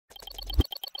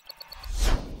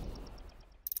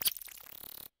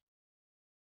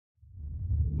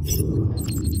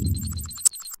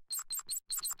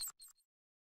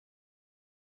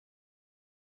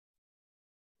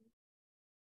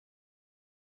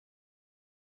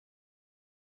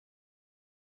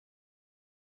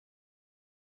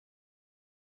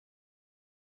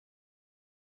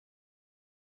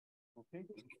Okay.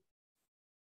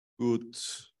 Good.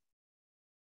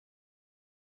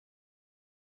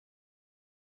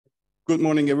 Good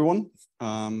morning, everyone.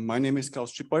 My name is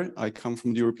Klaus Scipal. I come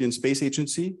from the European Space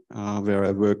Agency, where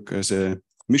I work as a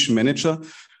mission manager,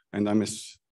 and I'm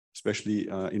especially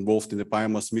involved in the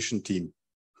BIOMASS Mission team.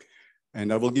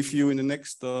 And I will give you in the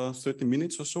next 30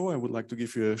 minutes or so, I would like to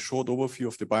give you a short overview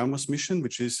of the BIOMASS mission,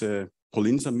 which is a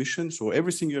Pol-SAR mission. So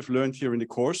everything you have learned here in the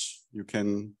course, you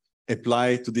can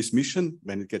apply to this mission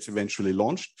when it gets eventually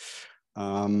launched,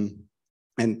 and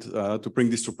to bring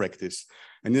this to practice.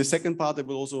 And in the second part, I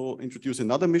will also introduce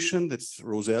another mission, that's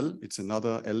ROSE-L. It's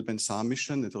another L-band SAR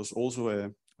mission. It was also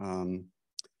a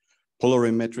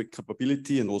polarimetric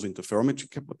capability and also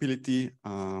interferometric capability.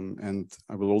 And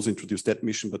I will also introduce that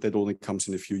mission, but that only comes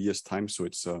in a few years' time, so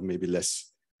it's maybe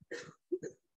less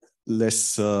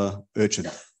urgent.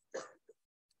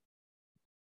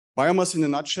 BIOMASS in a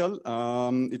nutshell,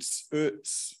 it's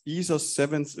ESA's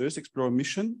 7th Earth Explorer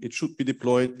mission. It should be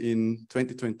deployed in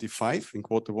 2025, in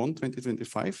Q1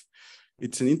 2025.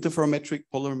 It's an interferometric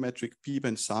polarimetric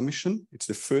P-band SAR mission. It's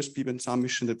the first P-band SAR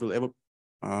mission that will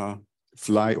ever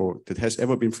fly, or that has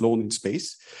ever been flown in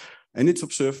space. And it's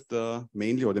observed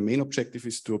mainly, or the main objective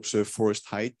is to observe forest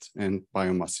height and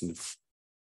biomass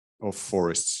of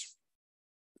forests.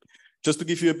 Just to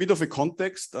give you a bit of a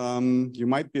context, you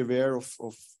might be aware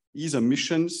of ESA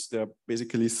missions. There are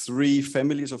basically 3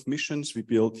 families of missions we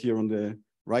built here on the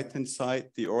right-hand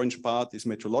side. The orange part is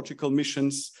meteorological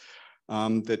missions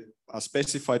that are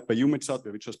specified by EUMETSAT,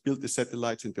 where we just built the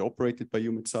satellites and they're operated by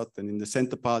EUMETSAT. And in the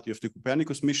center part, you have the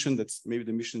Copernicus mission. That's maybe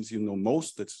the missions you know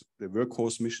most. That's the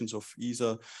workhorse missions of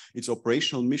ESA. It's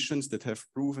operational missions that have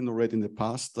proven already in the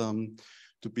past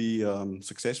to be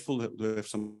successful, to have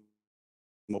some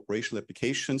operational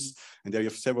applications. And there you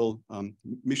have several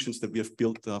missions that we have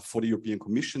built for the European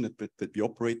Commission that we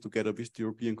operate together with the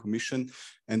European Commission.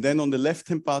 And then on the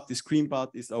left-hand part, this green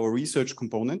part is our research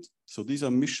component. So these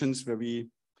are missions where we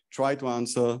try to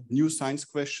answer new science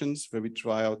questions, where we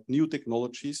try out new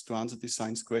technologies to answer these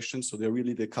science questions. So they're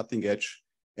really the cutting-edge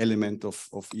element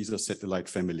of ESA satellite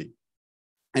family.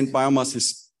 And BIOMASS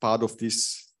is part of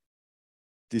this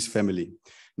family.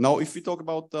 Now, if we talk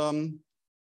about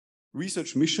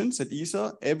research missions at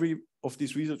ESA, every of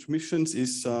these research missions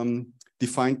is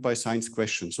defined by science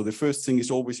questions. So the first thing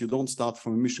is always, you don't start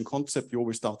from a mission concept, you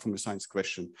always start from a science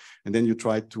question. And then you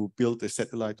try to build a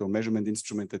satellite or measurement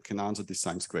instrument that can answer these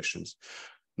science questions.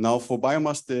 Now for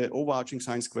BIOMASS, the overarching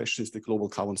science question is the global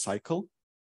carbon cycle,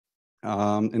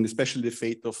 and especially the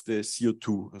fate of the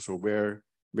CO2. So where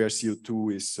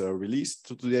CO2 is released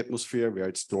to the atmosphere, where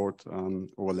it's stored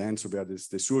over land, so where there's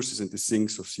the sources and the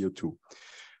sinks of CO2.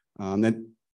 And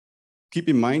keep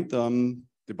in mind,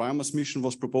 the BIOMASS mission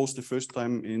was proposed the first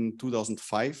time in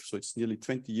 2005, so it's nearly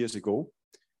 20 years ago,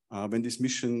 when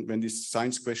this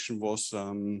science question was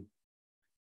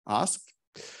asked,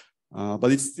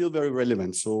 but it's still very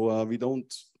relevant. So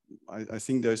I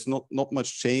think there's not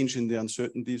much change in the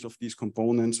uncertainties of these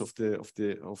components of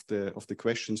the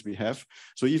questions we have.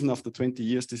 So even after 20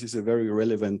 years, this is a very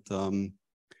relevant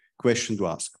question to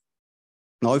ask.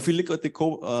 Now, if we look at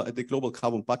the global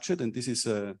carbon budget, and this is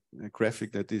a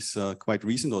graphic that is quite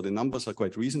recent, or the numbers are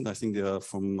quite recent. I think they are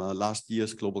from last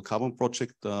year's Global Carbon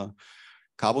Project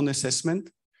carbon assessment.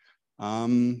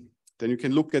 Then you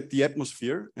can look at the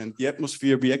atmosphere, and the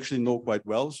atmosphere we actually know quite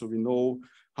well. So we know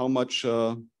how much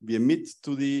we emit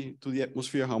to the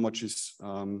atmosphere, how much is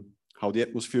how the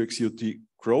atmospheric CO2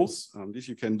 grows. This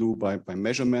you can do by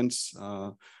measurements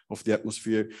of the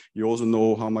atmosphere. You also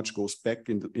know how much goes back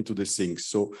into the sinks.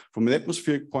 So from an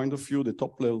atmospheric point of view, the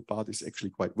top level part is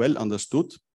actually quite well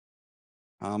understood.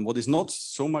 What is not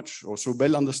so much or so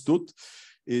well understood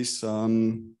is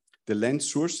the land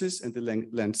sources and the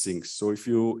land sinks. So if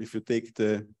you take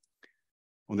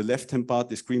on the left-hand part,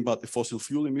 this green part, the fossil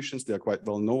fuel emissions, they are quite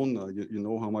well known. You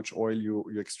know how much oil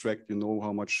you extract, you know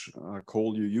how much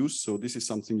coal you use. So this is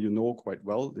something you know quite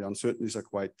well. The uncertainties are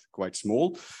quite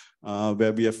small.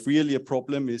 Where we have really a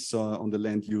problem is on the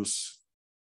land use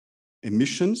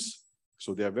emissions.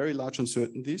 So there are very large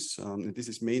uncertainties. And this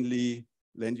is mainly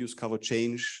land use cover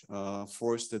change,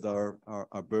 forests that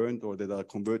are burned or that are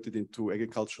converted into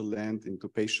agricultural land, into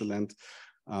pasture land.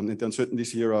 And the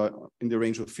uncertainties here are in the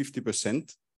range of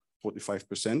 50%,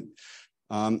 45%.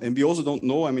 And we also don't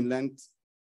know, I mean, land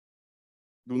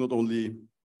do not only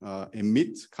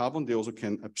emit carbon, they also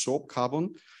can absorb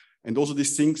carbon. And also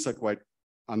these sinks are quite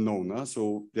unknown.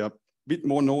 So they are a bit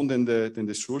more known than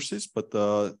the sources, but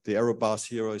the error bars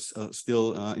here is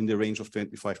still in the range of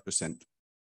 25%.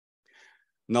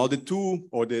 Now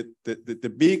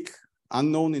the big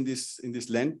unknown in this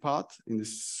land part, in the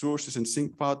sources and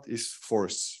sink part, is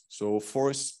forests. So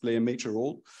forests play a major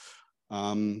role.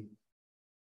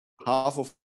 Half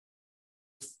of,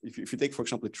 if you take, for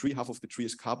example, a tree, half of the tree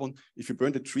is carbon. If you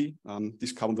burn the tree,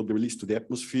 this carbon will be released to the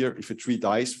atmosphere. If a tree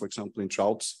dies, for example, in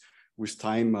droughts, with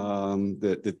time,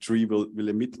 the tree will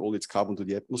emit all its carbon to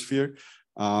the atmosphere.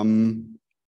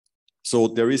 So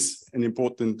there is an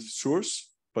important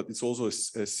source, but it's also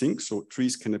a sink. So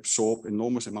trees can absorb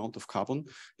enormous amount of carbon.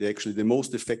 They're actually the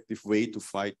most effective way to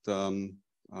fight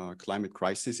climate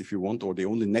crisis, if you want, or the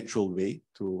only natural way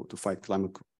to fight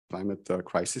climate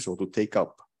crisis, or to take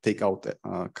out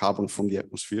carbon from the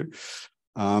atmosphere.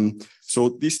 So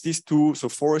these two, so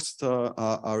forests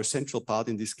are a central part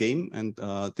in this game, and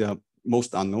they are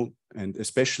most unknown, and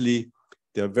especially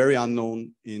they are very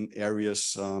unknown in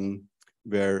areas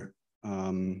where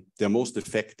they're most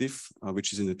effective,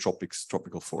 which is in the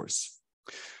tropical forests.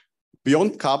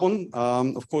 Beyond carbon,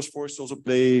 of course, forests also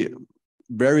play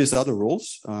various other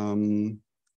roles.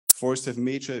 Forests have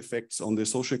major effects on the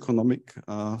socioeconomic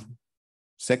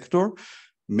sector.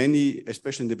 Many,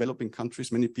 especially in developing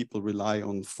countries, many people rely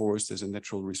on forests as a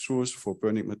natural resource for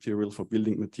burning material, for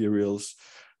building materials.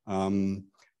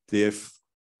 They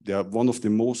are one of the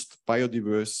most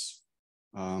biodiverse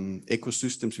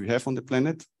ecosystems we have on the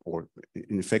planet, or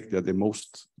in fact, they're the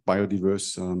most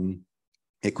biodiverse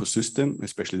ecosystem,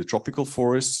 especially the tropical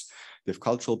forests. They have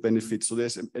cultural benefits. So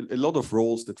there's a lot of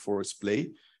roles that forests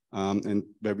play, and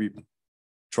where we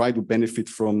try to benefit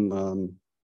from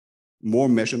more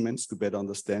measurements to better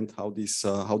understand how this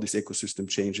ecosystem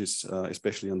changes,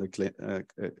 especially under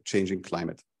changing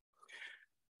climate.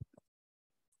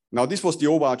 Now, this was the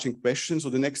overarching question. So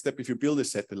the next step, if you build a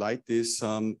satellite, is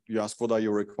you ask, what are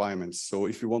your requirements? So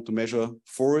if you want to measure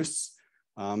forests,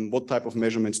 what type of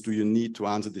measurements do you need to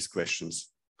answer these questions?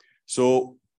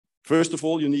 So first of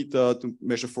all, you need to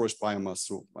measure forest biomass.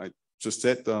 So I just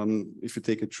said, if you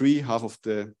take a tree, half of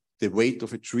the weight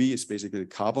of a tree is basically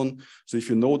carbon. So if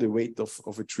you know the weight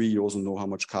of a tree, you also know how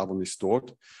much carbon is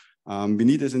stored. We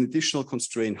need as an additional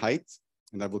constraint height.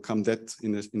 And I will come that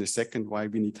in a second, why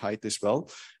we need height as well.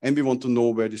 And we want to know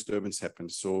where disturbance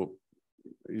happens. So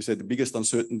you said the biggest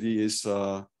uncertainty is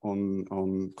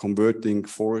on converting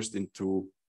forest into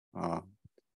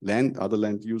other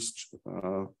land use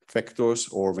factors,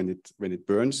 or when it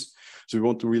burns. So we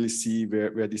want to really see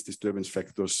where these disturbance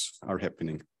factors are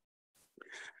happening.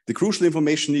 The crucial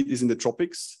information need is in the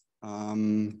tropics.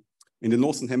 In the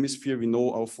Northern Hemisphere, we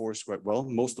know our forests quite well.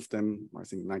 Most of them, I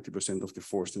think 90% of the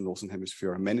forests in the Northern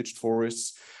Hemisphere are managed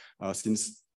forests.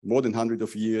 Since more than 100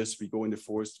 of years, we go in the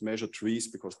forest, measure trees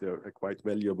because they're a quite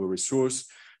valuable resource.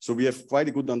 So we have quite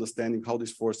a good understanding how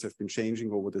these forests have been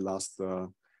changing over the last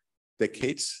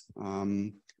decades.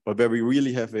 But where we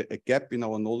really have a gap in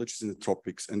our knowledge is in the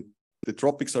tropics. And the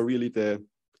tropics are really the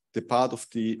part of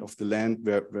the land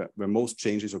where most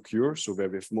changes occur. So where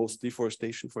we have most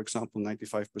deforestation, for example,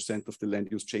 95% of the land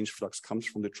use change flux comes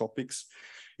from the tropics.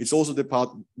 It's also the part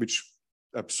which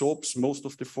absorbs most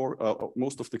of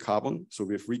the carbon. So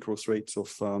we have regrowth rates of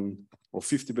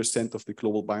 50% of the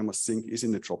global biomass sink is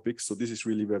in the tropics. So this is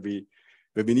really where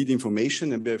we need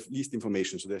information, and we have least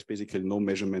information. So there's basically no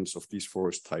measurements of these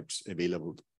forest types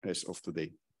available as of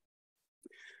today.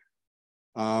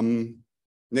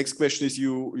 Next question is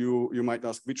you might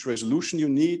ask which resolution you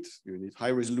need. You need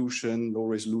high resolution, low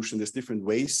resolution. There's different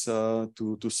ways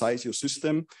to size your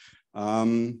system.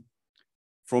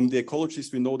 From the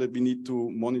ecologists, we know that we need to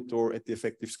monitor at the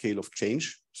effective scale of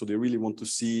change. So they really want to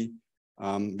see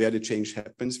where the change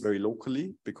happens very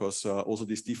locally, because also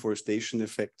these deforestation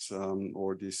effects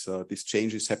or these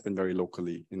changes happen very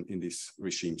locally in this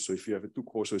regime. So if you have a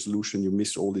 2-coarse resolution, you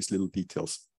miss all these little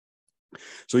details.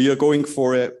 So you're going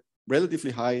for a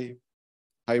relatively high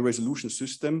resolution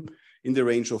system in the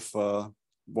range of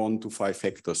 1 to 5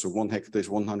 hectares. So 1 hectare is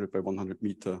 100 by 100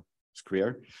 meter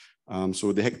square.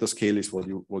 So the hectare scale is what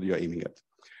you're aiming at.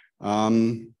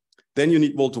 Then you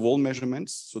need wall-to-wall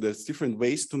measurements. So there's different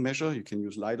ways to measure. You can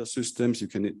use LiDAR systems, you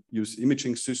can use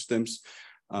imaging systems.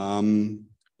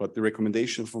 But the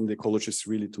recommendation from the ecologists is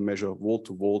really to measure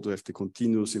wall-to-wall, to have the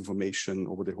continuous information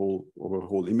over the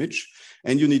whole image.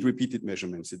 And you need repeated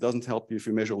measurements. It doesn't help you if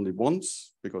you measure only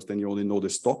once, because then you only know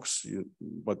the stocks,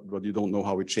 but you don't know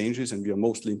how it changes. And we are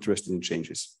mostly interested in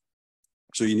changes.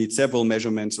 So you need several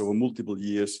measurements over multiple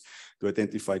years to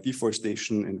identify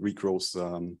deforestation and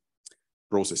regrowth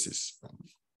processes.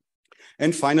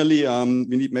 And finally,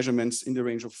 we need measurements in the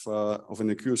range of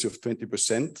an accuracy of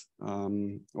 20%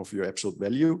 of your absolute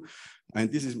value.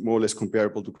 And this is more or less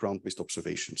comparable to ground-based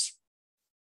observations.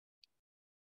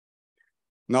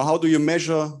 Now, how do you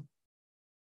measure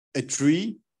a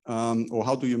tree or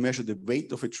how do you measure the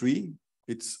weight of a tree?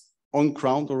 It's on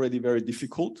ground already very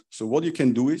difficult. So what you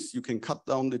can do is you can cut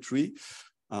down the tree.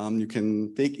 You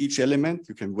can take each element,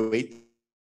 you can weight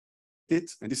it.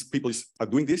 And these people are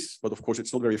doing this, but of course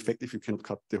it's not very effective. You cannot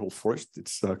cut the whole forest.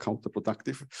 It's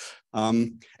counterproductive.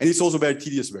 And it's also very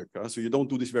tedious work. So you don't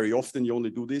do this very often. You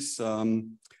only do this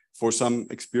for some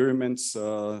experiments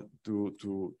to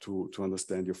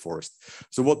understand your forest.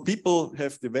 So what people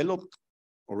have developed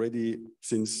already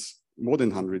since more than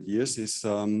 100 years is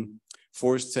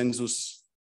forest census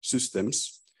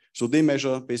systems. So they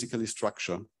measure basically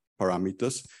structure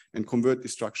parameters and convert the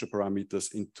structure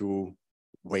parameters into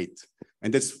weight.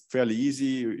 And that's fairly easy.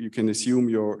 You can assume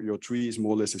your tree is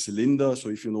more or less a cylinder. So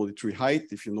if you know the tree height,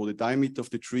 if you know the diameter of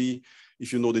the tree,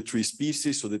 if you know the tree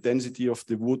species, so the density of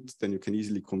the wood, then you can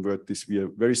easily convert this via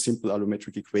very simple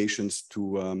allometric equations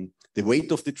to the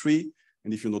weight of the tree.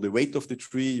 And if you know the weight of the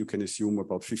tree, you can assume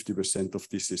about 50% of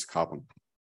this is carbon.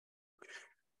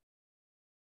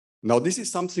 Now, this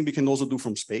is something we can also do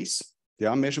from space. There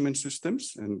are measurement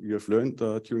systems, and you have learned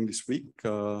during this week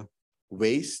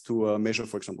ways to measure,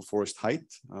 for example, forest height,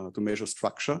 to measure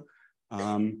structure,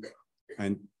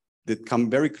 and that come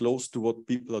very close to what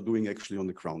people are doing actually on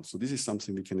the ground. So this is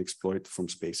something we can exploit from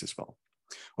space as well.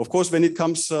 Of course, when it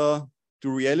comes to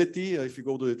reality, if you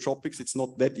go to the tropics, it's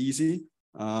not that easy.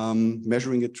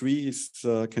 Measuring a tree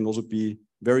can also be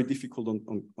very difficult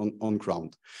on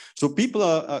ground. So people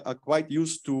are quite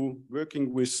used to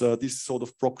working with this sort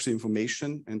of proxy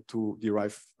information and to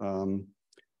derive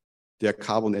their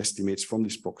carbon estimates from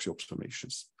these proxy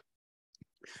observations.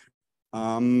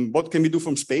 What can we do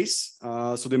from space?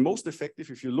 So the most effective,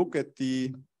 if you look at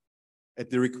the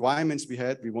requirements we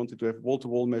had, we wanted to have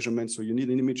wall-to-wall measurements. So you need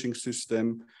an imaging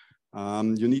system.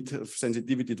 You need to have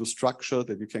sensitivity to structure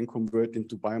that you can convert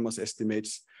into biomass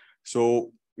estimates.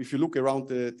 So if you look around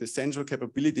the sensor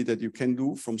capability that you can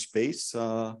do from space,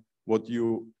 what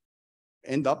you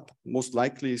end up most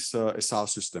likely is a SAR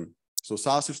system. So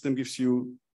SAR system gives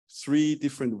you 3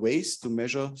 different ways to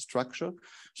measure structure.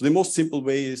 So the most simple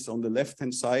way is on the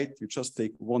left-hand side, you just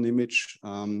take one image,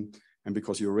 and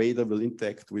because your radar will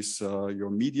interact with your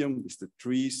medium, with the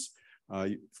trees,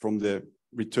 from the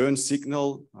return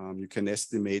signal, you can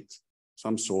estimate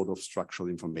some sort of structural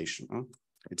information.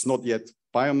 It's not yet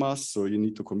biomass, so you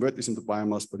need to convert this into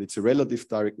biomass, but it's a relative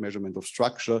direct measurement of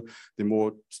structure. The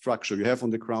more structure you have on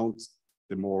the ground,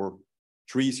 the more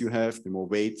trees you have, the more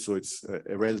weight. So it's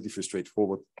a relatively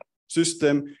straightforward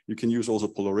system. You can use also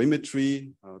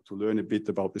polarimetry to learn a bit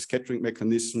about the scattering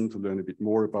mechanism, to learn a bit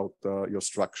more about your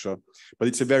structure. But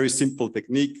it's a very simple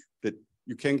technique that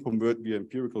you can convert via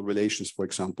empirical relations, for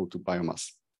example, to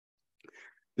biomass.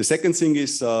 The second thing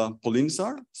is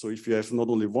Pol-SAR. So if you have not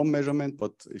only one measurement,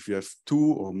 but if you have 2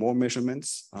 or more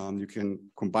measurements, you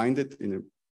can combine it in a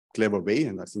clever way.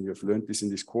 And I think you have learned this in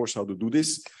this course, how to do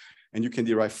this. And you can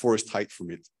derive forest height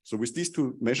from it. So with these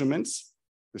 2 measurements,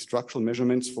 the structural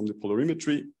measurements from the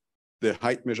polarimetry, the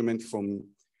height measurement from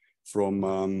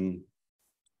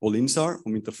Pol-SAR,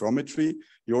 from interferometry,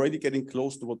 you're already getting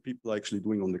close to what people are actually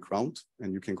doing on the ground.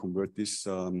 And you can convert this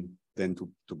then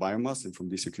to biomass. And from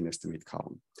this, you can estimate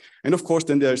carbon. And of course,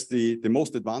 then there's the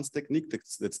most advanced technique,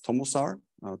 that's TOMO-SAR,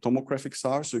 tomographic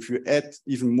SAR. So if you add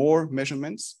even more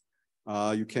measurements,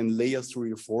 you can layer through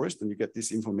your forest and you get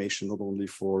this information not only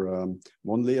for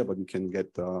one layer, but you can get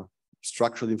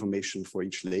structural information for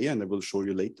each layer. And I will show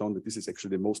you later on that this is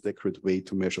actually the most accurate way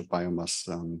to measure biomass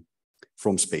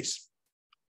from space.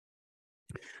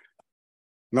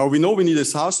 Now we know we need a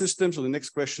SAR system. So the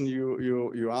next question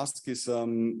you ask is,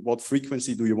 what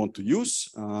frequency do you want to use?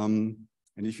 And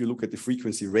if you look at the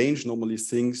frequency range, normally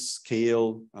things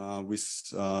scale with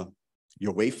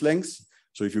your wavelengths.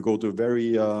 So if you go to a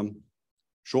very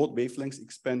short wavelengths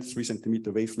expand, 3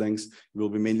 centimeter wavelengths, you will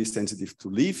be mainly sensitive to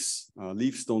leaves.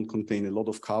 Leaves don't contain a lot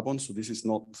of carbon, so this is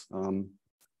not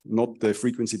the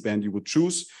frequency band you would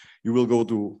choose. You will go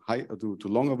to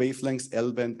longer wavelengths,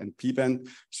 L band and P band.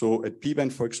 So at P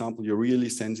band, for example, you're really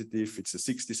sensitive. It's a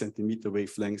 60 centimeter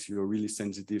wavelengths. You're really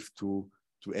sensitive to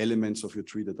elements of your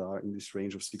tree that are in this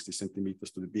range of 60 centimeters,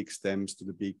 to the big stems, to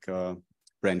the big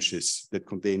branches that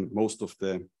contain most of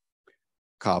the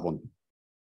carbon.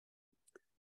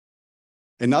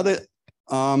 Another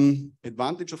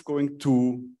advantage of going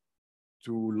to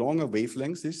longer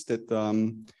wavelengths is that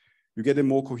you get a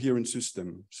more coherent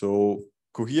system. So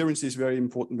coherence is very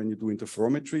important when you do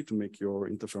interferometry to make your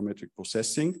interferometric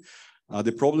processing.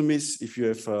 The problem is if you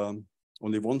have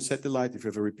only one satellite, if you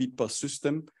have a repeat bus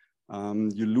system,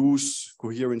 you lose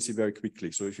coherency very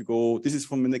quickly. So if you go, this is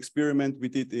from an experiment we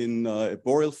did in a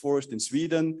boreal forest in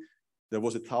Sweden. there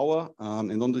was a tower,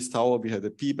 and on this tower we had a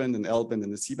P-band, an L-band,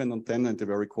 and a C-band antenna, and they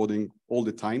were recording all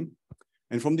the time.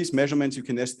 And from these measurements, you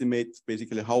can estimate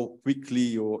basically how quickly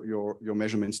your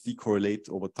measurements decorrelate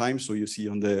over time. So you see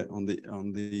on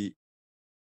the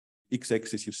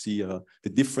x-axis, you see the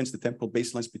difference, the temporal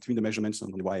baselines between the measurements,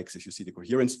 and on the y-axis, you see the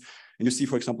coherence. And you see,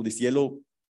 for example, these yellow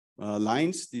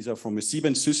lines, these are from a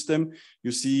C-band system.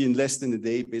 You see in less than a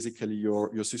day, basically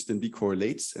your system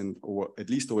decorrelates, and or at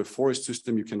least over a forest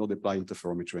system, you cannot apply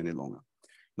interferometry any longer.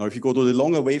 Now, if you go to the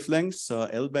longer wavelengths,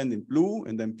 L-band in blue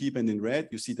and then P-band in red,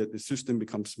 you see that the system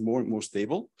becomes more and more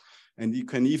stable. And you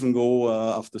can even go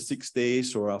after 6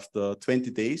 days or after 20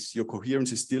 days, your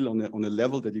coherence is still on a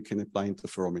level that you can apply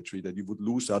interferometry that you would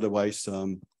lose otherwise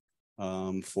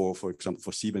for example,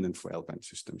 for C-band and for L-band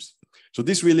systems. So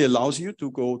this really allows you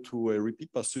to go to a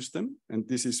repeat path system. And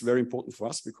this is very important for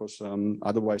us because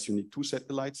otherwise you need 2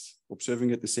 satellites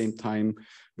observing at the same time,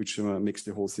 which makes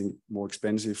the whole thing more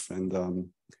expensive and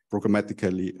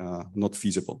programmatically not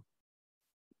feasible.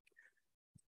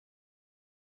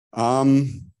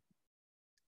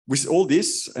 With all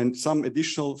this and some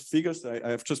additional figures,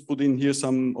 I have just put in here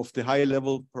some of the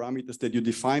high-level parameters that you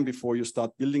define before you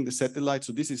start building the satellite.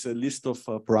 So this is a list of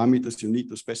parameters you need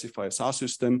to specify a SAR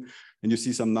system. And you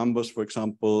see some numbers, for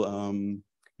example,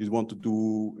 you want to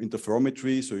do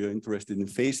interferometry, so you're interested in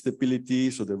phase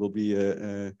stability. So there will be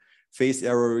a phase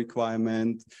error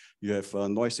requirement. You have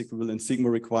noise equivalent sigma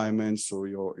requirements, so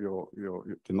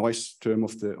the noise term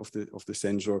of the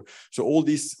sensor. So all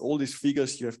these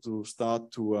figures you have to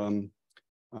start to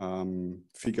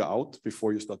figure out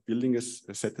before you start building a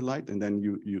satellite, and then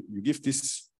you give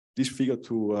this figure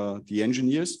to the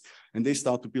engineers, and they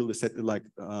start to build a satellite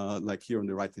like here on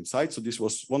the right hand side. So this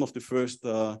was one of the first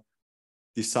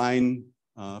design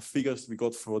figures we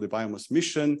got for the BIOMASS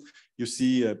mission. You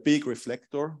see a big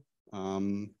reflector.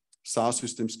 SAR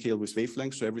system scale with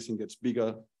wavelength, so everything gets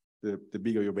bigger the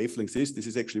bigger your wavelength is. This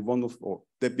is actually one of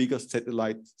the biggest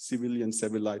civilian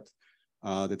satellite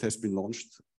that has been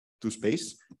launched to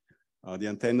space. The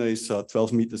antenna is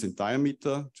 12 meters in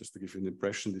diameter. Just to give you an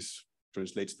impression, this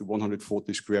translates to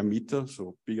 140 square meters,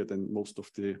 so bigger than most of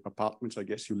the apartments, I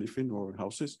guess, you live in or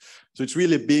houses. So it's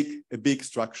really a big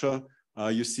structure.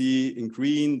 You see in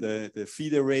green the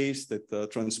feed arrays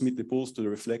that transmit the pulse to the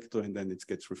reflector, and then it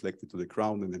gets reflected to the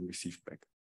ground and then received back.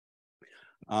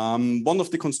 One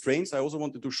of the constraints I also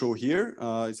wanted to show here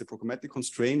is a programmatic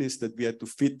constraint, is that we had to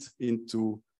fit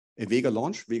into a Vega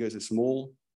launch. Vega is a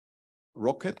small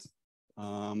rocket.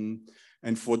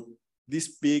 And for these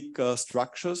big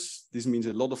structures, this means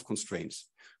a lot of constraints.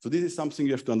 So this is something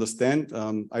you have to understand.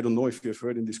 I don't know if you have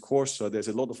heard in this course, there's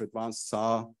a lot of advanced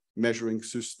SAR measuring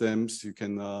systems. You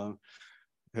can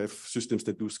have systems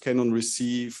that do scan on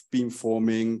receive,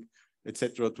 beamforming,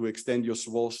 etc., to extend your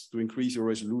swaths, to increase your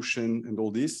resolution and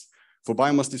all this. For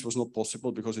BIOMASS, this was not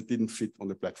possible because it didn't fit on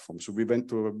the platform. So we went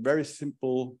to a very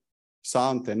simple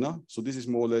SAR antenna. So this is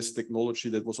more or less technology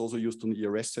that was also used on the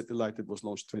ERS satellite that was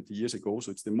launched 20 years ago.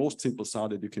 So it's the most simple SAR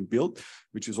that you can build,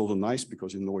 which is also nice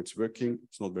because you know it's working.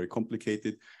 It's not very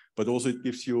complicated, but also it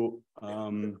gives you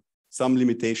some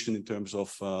limitation in terms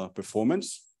of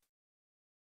performance.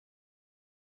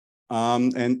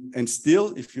 And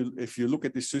still, if you look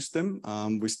at the system,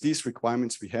 with these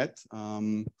requirements we had,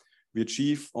 we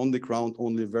achieve on the ground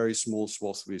only a very small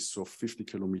swath width of 50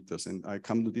 kilometers. And I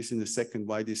come to this in a second,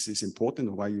 why this is important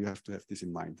and why you have to have this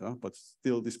in mind. But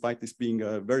still, despite this being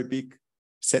a very big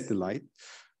satellite,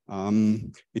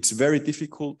 it's very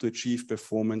difficult to achieve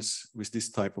performance with this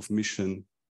type of mission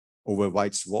over a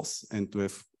wide swath and to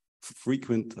have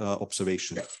frequent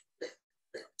observation.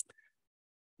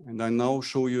 And I now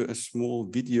show you a small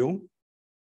video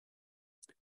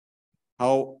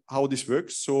how this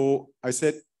works. So I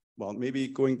said, well, maybe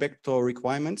going back to our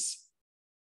requirements,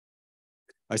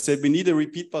 I said we need a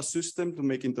repeat path system to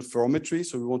make interferometry.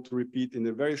 So we want to repeat in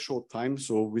a very short time.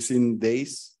 So within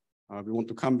days, we want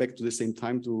to come back to the same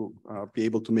time to be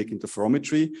able to make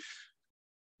interferometry.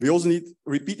 We also need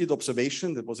repeated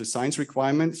observation. That was a science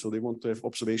requirement. So they want to have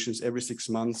observations every 6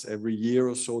 months, every year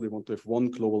or so. They want to have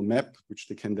one global map, which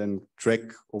they can then track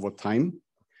over time.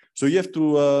 So you have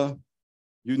to,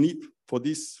 you need, for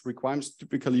these requirements,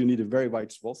 typically you need a very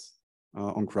wide swath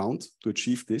on ground to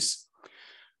achieve this.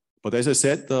 But as I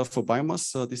said, for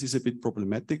BIOMASS, this is a bit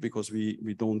problematic because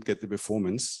we don't get the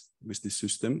performance with this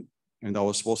system, and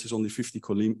our swath is only 50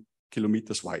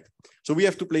 kilometers wide. So we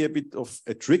have to play a bit of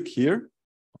a trick here.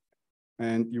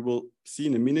 And you will see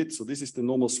in a minute. So this is the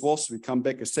normal swath. We come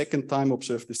back a second time,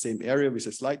 observe the same area with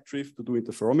a slight drift to do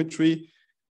interferometry.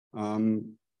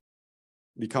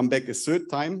 We come back a third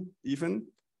time even.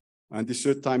 And the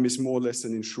third time is more or less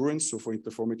an insurance. So for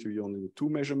interferometry, you only need 2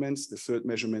 measurements. The third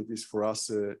measurement is for us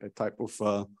a type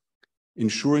of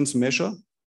insurance measure.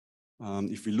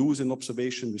 If we lose an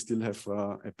observation, we still have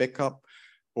a backup.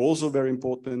 Also very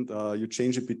important, you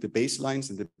change a bit the baselines,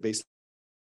 and the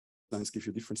baselines give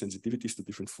you different sensitivities to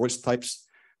different force types,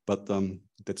 but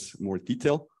that's more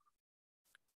detail.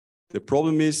 The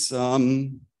problem is,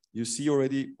 you see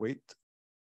already, wait,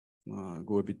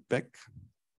 go a bit back.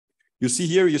 You see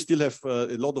here, you still have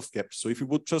a lot of gaps. So if you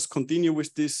would just continue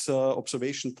with this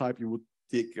observation type, you would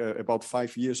take about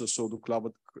 5 years or so to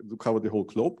cover the whole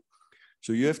globe.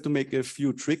 So you have to make a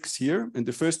few tricks here. And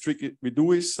the first trick we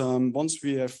do is, once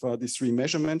we have these 3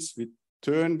 measurements, we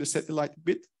turn the satellite a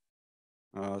bit.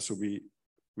 So we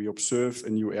observe a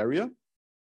new area.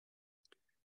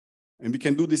 And we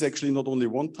can do this actually not only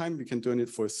 1 time, we can turn it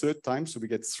for a 3rd time. So we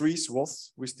get 3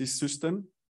 swaths with this system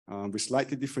with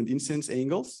slightly different incidence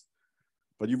angles.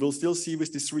 But you will still see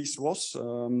with these 3 swaths,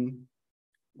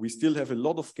 we still have a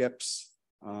lot of gaps,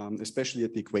 especially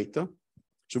at the equator.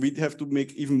 So we have to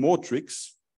make even more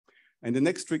tricks. And the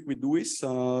next trick we do is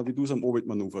we do some orbit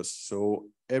maneuvers. So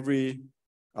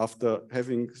after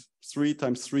having 3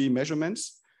 times 3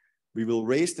 measurements, we will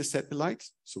raise the satellite.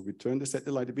 So we turn the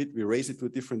satellite a bit, we raise it to a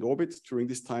different orbit. During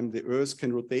this time, the Earth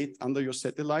can rotate under your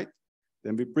satellite.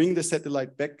 Then we bring the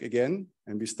satellite back again,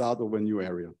 and we start over a new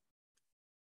area.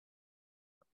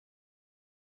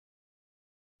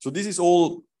 So this is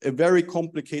all a very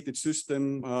complicated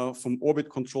system from orbit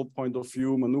control point of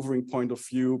view, maneuvering point of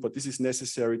view, but this is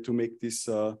necessary to make these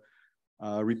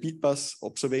repeat bus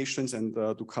observations and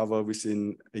to cover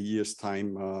within a year's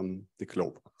time the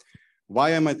globe.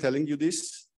 Why am I telling you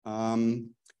this?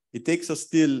 It takes us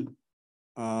still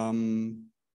 9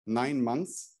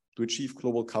 months to achieve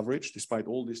global coverage, despite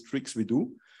all these tricks we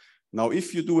do. Now,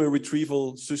 if you do a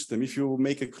retrieval system, if you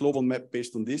make a global map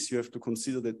based on this, you have to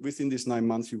consider that within these 9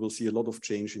 months, you will see a lot of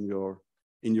change in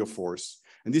your force.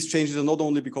 And these changes are not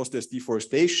only because there's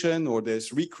deforestation or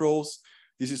there's regrowth.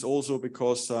 This is also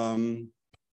because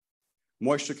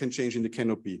moisture can change in the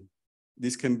canopy.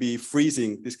 This can be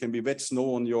freezing. This can be wet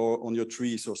snow on your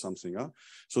trees or something. Huh?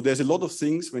 So there's a lot of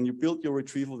things when you build your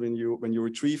retrieval, when you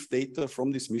retrieve data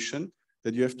from this mission,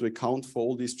 that you have to account for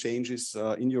all these changes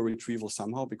in your retrieval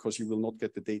somehow, because you will not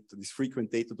get the data, this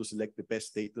frequent data, to select the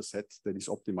best data set that is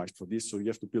optimized for this. So you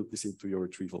have to build this into your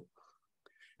retrieval.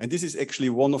 And this is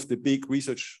actually one of the big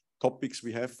research topics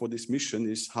we have for this mission,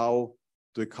 is how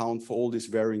to account for all these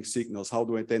varying signals, how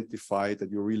to identify that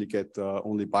you really get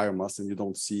only biomass and you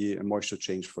don't see a moisture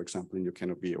change, for example, in your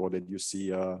canopy, or that you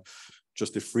see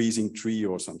just a freezing tree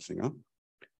or something. Huh?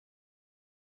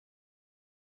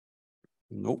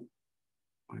 Nope.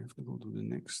 I have to go to the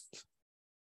next.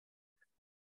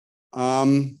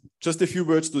 Just a few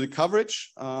words to the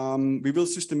coverage. We will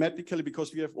systematically,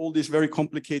 because we have all these very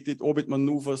complicated orbit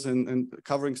maneuvers and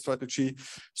covering strategy.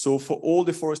 So for all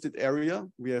the forested area,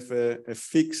 we have a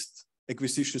fixed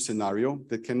acquisition scenario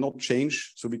that cannot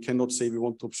change. So we cannot say we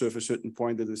want to observe a certain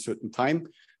point at a certain time.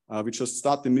 We just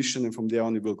start the mission, and from there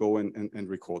on, we will go and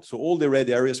record. So all the red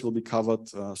areas will be covered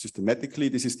systematically.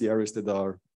 This is the areas that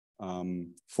are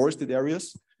forested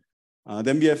areas.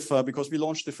 Then we have, because we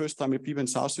launched the first time a BIOMASS and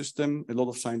SAR system, a lot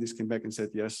of scientists came back and said,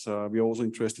 yes, we are also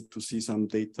interested to see some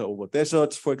data over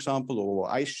deserts, for example, or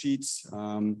ice sheets.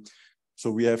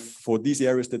 So we have, for these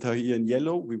areas that are here in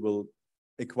yellow, we will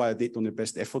acquire data on a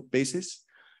best effort basis.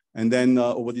 And then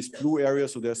over these blue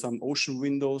areas, so there are some ocean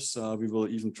windows, we will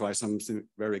even try something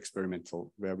very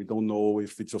experimental, where we don't know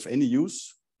if it's of any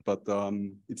use, but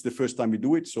it's the first time we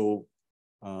do it, so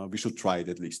we should try it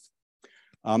at least.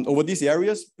 Over these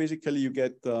areas, basically you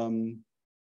get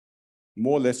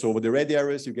more or less, over the red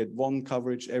areas, you get 1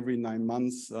 coverage every 9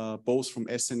 months, both from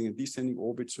ascending and descending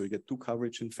orbit. So you get 2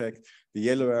 coverage, in fact. The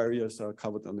yellow areas are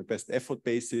covered on the best effort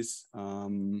basis.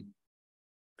 And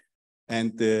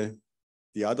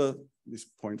the other, this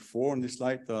point 4 on this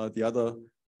slide, the other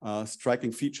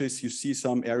striking feature is you see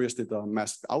some areas that are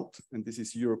masked out, and this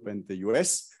is Europe and the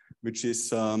US, which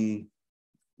is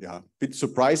yeah, a bit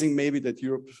surprising maybe that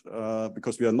Europe,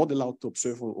 because we are not allowed to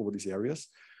observe over these areas.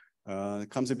 It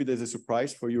comes a bit as a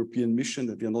surprise for European mission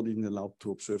that we are not even allowed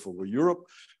to observe over Europe.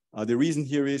 The reason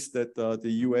here is that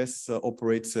the US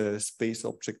operates a space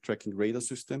object tracking radar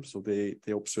system. So they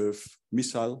observe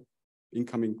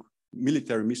incoming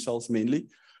military missiles mainly.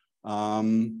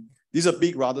 These are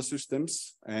big radar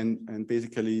systems, and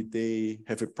basically they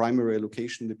have a primary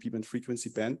allocation in the P-band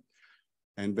frequency band.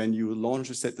 And when you launch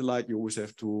a satellite, you always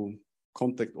have to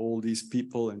contact all these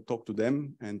people and talk to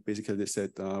them. And basically they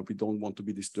said, we don't want to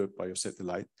be disturbed by your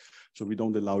satellite. So we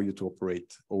don't allow you to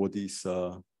operate over these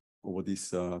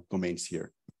domains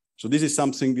here. So this is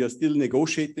something we are still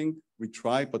negotiating. We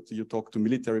try, but you talk to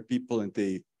military people and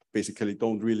they basically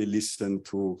don't really listen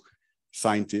to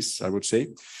scientists, I would say.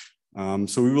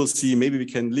 So we will see, maybe we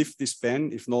can lift this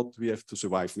ban. If not, we have to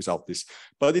survive without this.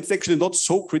 But it's actually not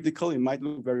so critical. It might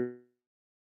look very,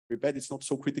 very bad. It's not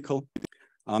so critical.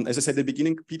 As I said at the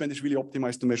beginning, P-band is really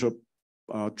optimized to measure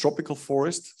tropical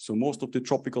forest. So most of the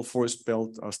tropical forest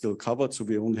belt are still covered. So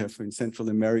we only have in Central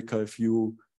America a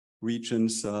few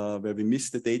regions where we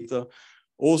miss the data.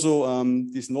 Also,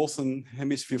 these northern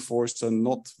hemisphere forests are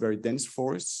not very dense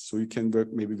forests, so you can work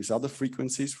maybe with other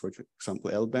frequencies, for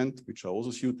example, L-band, which are also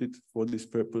suited for this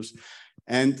purpose.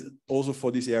 And also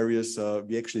for these areas,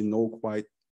 we actually know quite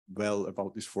well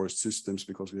about these forest systems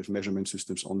because we have measurement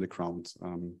systems on the ground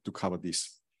to cover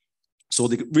this. So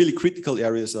the really critical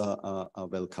areas are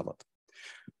well covered.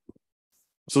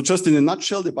 So just in a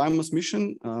nutshell, the BIOMASS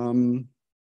mission,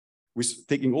 with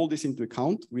taking all this into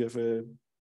account, we have a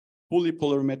fully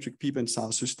polarimetric P-band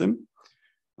SAR system.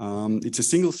 It's a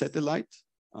single satellite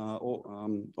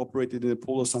operated in a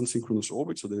polar sun synchronous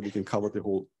orbit so that we can cover the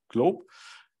whole globe.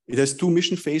 It has two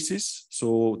mission phases.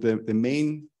 So the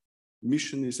main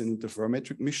mission is an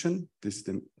interferometric mission. This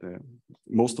is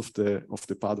most of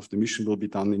the part of the mission will be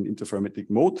done in interferometric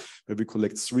mode, where we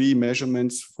collect 3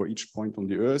 measurements for each point on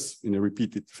the Earth in a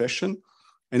repeated fashion.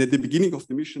 And at the beginning of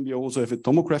the mission, we also have a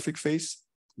tomographic phase,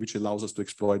 which allows us to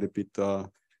exploit a bit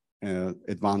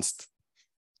advanced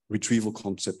retrieval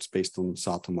concepts based on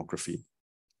SAR tomography.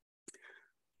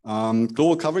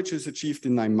 Global coverage is achieved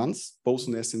in 9 months, both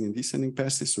on ascending and descending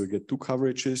passes. So you get 2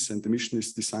 coverages, and the mission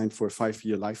is designed for a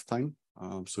 5-year lifetime.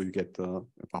 So you get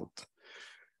about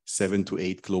 7 to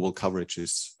 8 global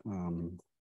coverages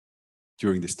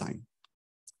during this time.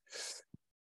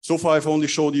 So far, I've only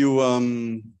showed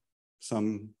you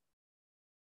some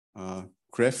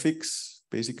graphics,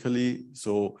 basically.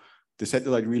 So the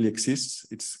satellite really exists.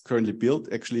 It's currently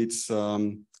built. Actually, it's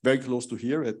very close to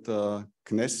here at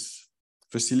CNES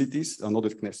facilities, not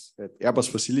at CNES, at Airbus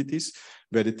facilities,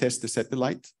 where they test the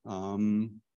satellite.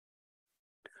 And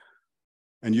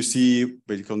you see,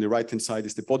 basically on the right-hand side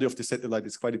is the body of the satellite.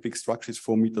 It's quite a big structure. It's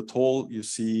 4 meters tall. You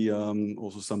see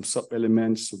also some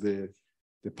sub-elements. So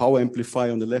the power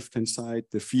amplifier on the left-hand side,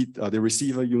 the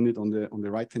receiver unit on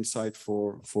the right-hand side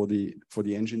for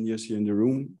the engineers here in the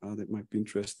room. That might be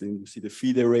interesting. You see the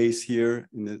feed arrays here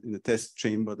in the test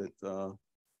chamber that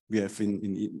we have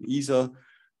in ESA.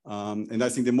 And I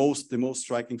think the most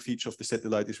striking feature of the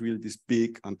satellite is really this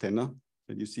big antenna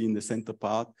that you see in the center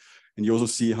part. And you also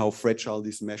see how fragile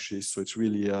this mesh is. So it's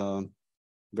really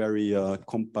very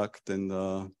compact,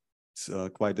 and it's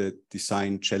quite a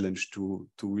design challenge to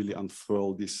really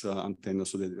unfurl this antenna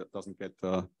so that it doesn't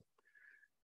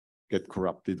get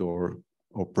corrupted or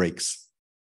breaks.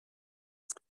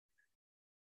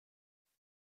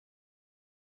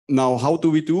 Now, how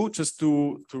do we do? Just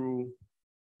to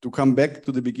come back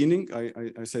to the beginning,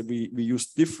 I said we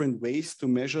use different ways to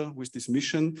measure with this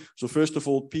mission. So first of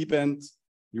all, P-band,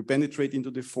 you penetrate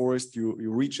into the forest,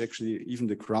 you reach actually even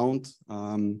the ground.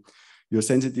 You're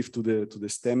sensitive to the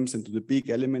stems and to the big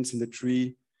elements in the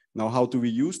tree. Now, how do we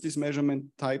use these measurement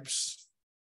types?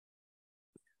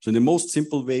 So in the most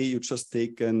simple way, you just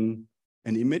take an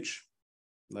image,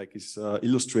 like is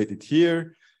illustrated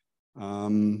here.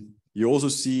 You also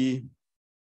see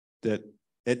that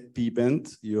at P-band,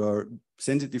 you are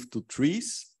sensitive to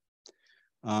trees,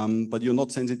 but you're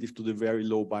not sensitive to the very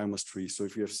low biomass trees. So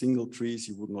if you have single trees,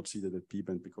 you would not see that at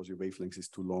P-band because your wavelength is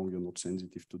too long. You're not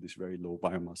sensitive to these very low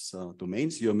biomass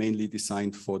domains. You're mainly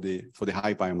designed for the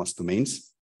high biomass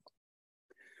domains.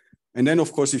 And then,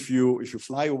 of course, if you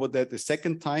fly over that a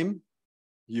second time,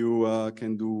 you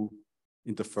can do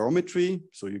interferometry.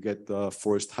 So you get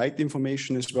forest height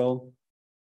information as well.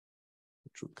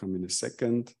 It should come in a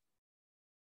second.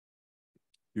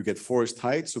 You get forest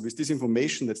height. So with this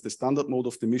information, that's the standard mode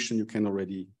of the mission, you can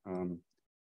already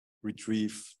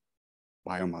retrieve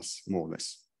biomass, more or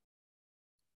less.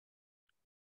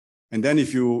 And then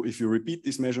if you repeat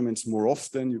these measurements more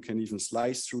often, you can even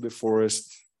slice through the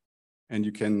forest, and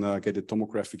you can get a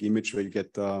tomographic image where you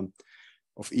get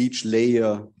of each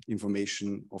layer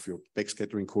information of your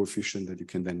backscattering coefficient that you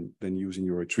can then use in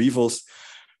your retrievals.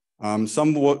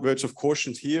 Some words of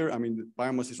caution here. I mean,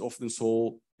 biomass is often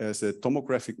sold as a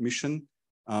tomographic mission.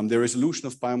 The resolution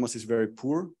of biomass is very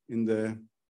poor in the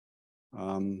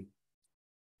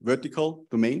vertical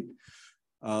domain.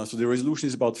 So the resolution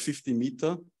is about 50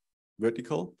 meters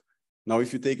vertical. Now,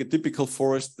 if you take a typical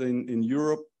forest in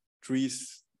Europe,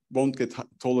 trees won't get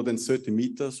taller than 30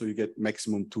 meters, so you get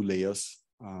maximum 2 layers.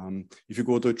 If you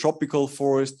go to a tropical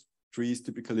forest, trees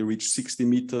typically reach 60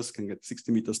 meters, can get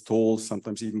 60 meters tall,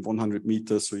 sometimes even 100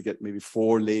 meters. So you get maybe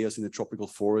 4 layers in a tropical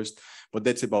forest, but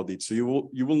that's about it. So you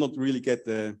will not really get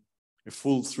a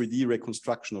full 3D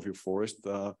reconstruction of your forest,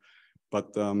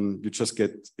 but you just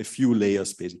get a few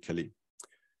layers basically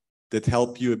that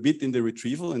help you a bit in the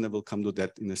retrieval, and I will come to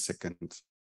that in a second.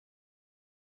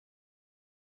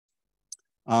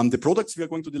 The products we are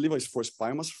going to deliver is forest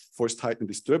biomass, forest height and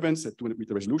disturbance at 200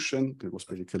 meter resolution. That was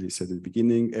basically said at the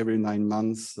beginning, every 9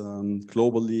 months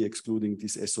globally, excluding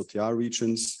these SOTR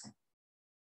regions.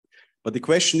 But the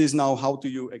question is now, how do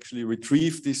you actually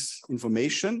retrieve this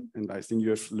information? And I think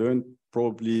you have learned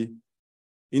probably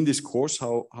in this course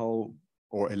how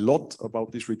or a lot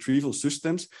about these retrieval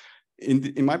systems.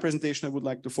 In my presentation, I would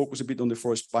like to focus a bit on the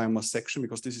forest biomass section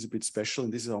because this is a bit special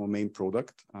and this is our main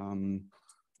product.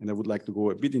 And I would like to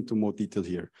go a bit into more detail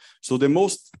here. So the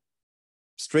most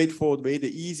straightforward way,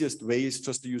 the easiest way is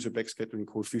just to use your backscattering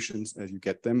coefficients as you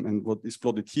get them. And what is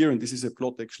plotted here, and this is a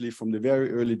plot actually from the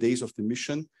very early days of the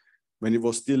mission, when it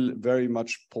was still very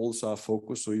much Pol-SAR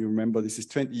focused. So you remember this is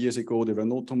 20 years ago, there were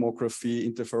no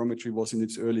tomography, interferometry was in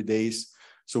its early days.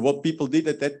 So what people did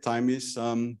at that time is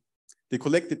they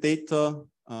collected data,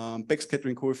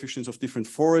 backscattering coefficients of different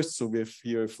forests. So we have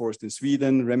here a forest in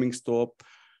Sweden, Remmingstorp,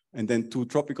 and then 2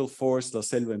 tropical forests, La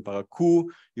Selva and Parakou.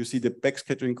 You see the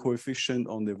backscattering coefficient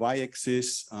on the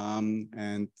y-axis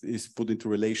and is put into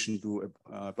relation to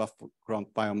above ground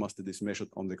biomass that is measured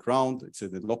on the ground. It's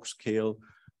at the log scale.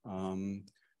 And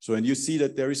you see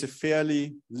that there is a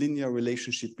fairly linear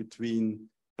relationship between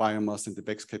biomass and the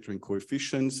backscattering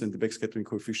coefficients. And the backscattering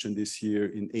coefficient is here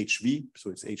in HV. So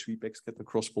it's HV backscatter,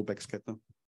 cross-pole backscatter.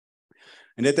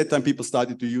 And at that time, people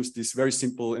started to use these very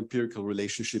simple empirical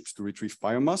relationships to retrieve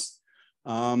biomass.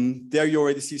 There you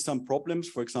already see some problems.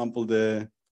 For example, the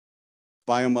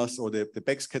biomass or the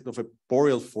backscatter of a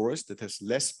boreal forest that has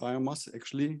less biomass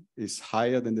actually is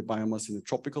higher than the biomass in a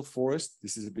tropical forest.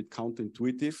 This is a bit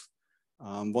counterintuitive.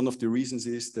 One of the reasons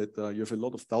is that you have a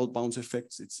lot of double bounce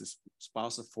effects. It's a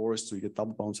sparser forest, so you get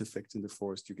double bounce effects in the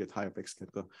forest. You get higher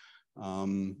backscatter.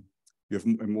 You have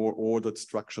a more ordered,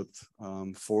 structured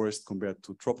forest compared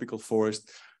to tropical forest.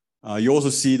 You also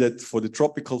see that for the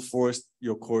tropical forest,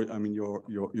 your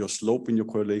slope in your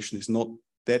correlation is not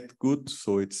that good.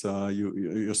 So it's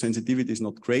your sensitivity is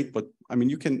not great, but I mean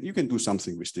you can do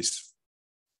something with this.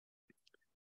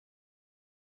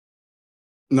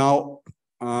 Now,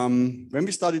 when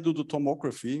we started to do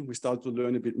tomography, we started to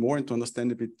learn a bit more and to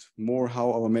understand a bit more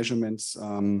how our measurements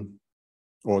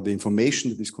or the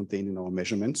information that is contained in our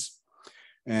measurements.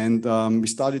 And we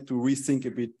started to rethink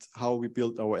a bit how we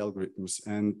built our algorithms.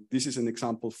 And this is an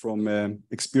example from an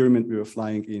experiment we were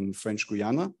flying in French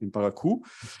Guiana, in Parakou.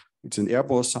 It's an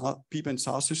airborne P-band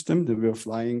SAR system that we were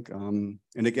flying.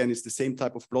 And again, it's the same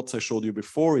type of plots I showed you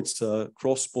before. It's a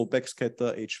cross-pole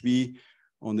backscatter, HV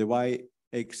on the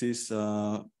y-axis,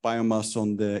 biomass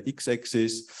on the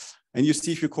x-axis. And you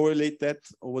see if you correlate that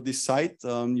over this site,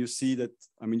 you see that,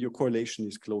 your correlation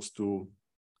is close to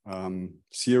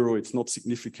 0. It's not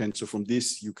significant. So from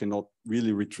this, you cannot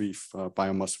really retrieve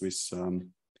biomass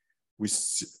with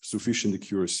sufficient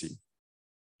accuracy.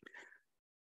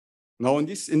 Now, in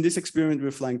this experiment, we're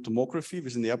flying tomography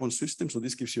with an airborne system. So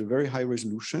this gives you a very high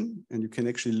resolution, and you can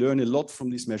actually learn a lot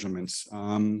from these measurements.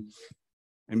 And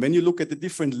when you look at the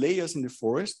different layers in the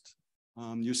forest,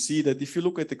 you see that if you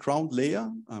look at the ground layer,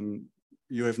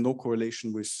 you have no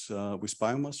correlation with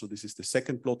biomass. So this is the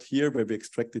second plot here where we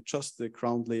extracted just the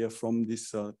ground layer from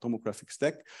this tomographic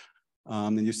stack.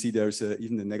 And you see there's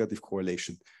even a negative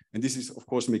correlation. And this is, of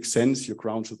course, makes sense. Your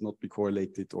ground should not be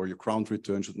correlated, or your ground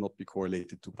return should not be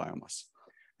correlated to biomass.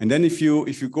 And then if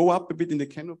you go up a bit in the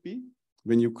canopy,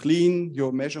 when you clean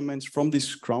your measurements from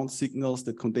these ground signals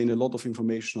that contain a lot of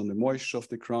information on the moisture of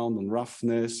the ground, on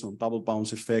roughness, on double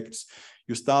bounce effects,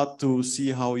 you start to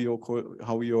see how your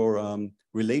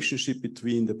relationship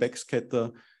between the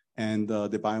backscatter and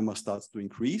the biomass starts to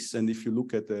increase. And if you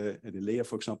look at the layer,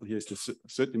 for example, here's the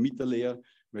 30-meter layer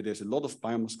where there's a lot of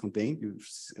biomass contained.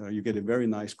 You get a very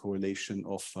nice correlation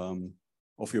of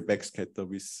your backscatter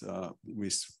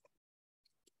with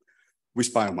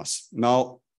biomass.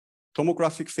 Now,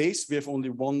 tomographic phase, we have only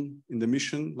one in the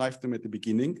mission lifetime at the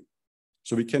beginning.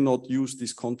 So we cannot use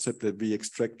this concept that we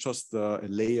extract just a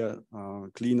layer,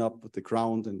 clean up the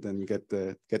ground, and then get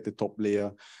the top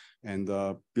layer and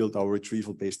build our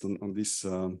retrieval based on this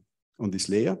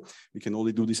layer. We can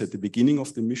only do this at the beginning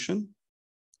of the mission.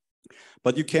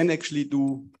 But you can actually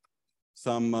do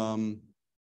some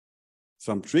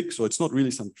tricks, or it's not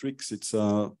really some tricks. It's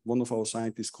one of our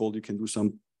scientists called, you can do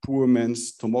some poor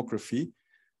man's tomography.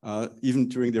 even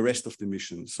during the rest of the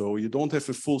mission. So you don't have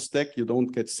a full stack, you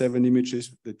don't get 7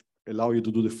 images that allow you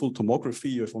to do the full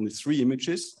tomography, you have only 3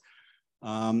 images.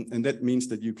 And that means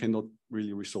that you cannot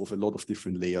really resolve a lot of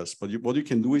different layers. But what you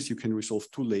can do is you can resolve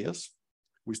 2 layers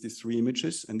with these 3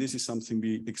 images. And this is something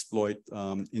we exploit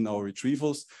in our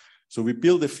retrievals. So we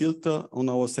build a filter on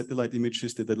our satellite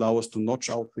images that allow us to notch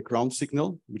out the ground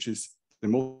signal, which is the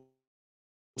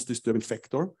most disturbing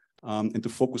factor, and to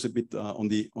focus a bit on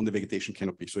the vegetation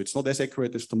canopy. So it's not as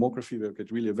accurate as tomography, where you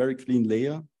get really a very clean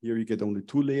layer. Here you get only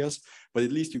 2 layers, but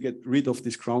at least you get rid of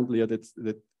this ground layer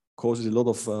that causes a lot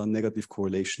of negative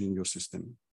correlation in your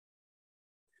system.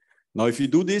 Now, if you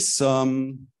do this,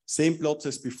 same plots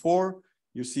as before,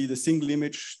 you see the single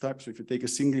image type. So if you take a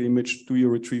single image, do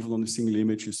your retrieval on the single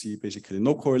image, you see basically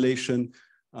no correlation.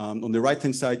 On the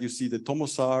right-hand side, you see the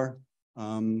Pol-SAR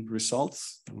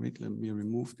results. Wait, let me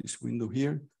remove this window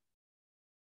here.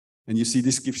 And you see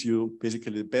this gives you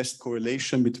basically the best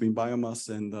correlation between biomass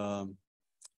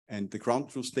and the ground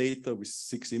truth data with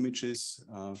 6 images.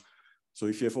 So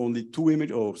if you have only 2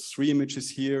 images or 3 images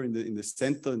here in the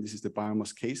center, and this is the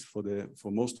biomass case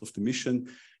for most of the mission,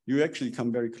 you actually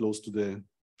come very close to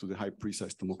the high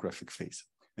precise tomographic phase.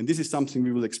 And this is something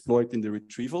we will exploit in the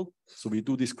retrieval. So we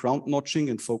do this ground notching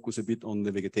and focus a bit on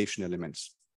the vegetation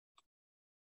elements.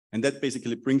 And that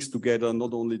basically brings together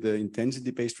not only the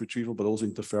intensity-based retrieval, but also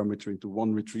interferometry into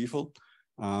one retrieval.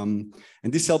 And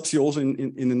this helps you also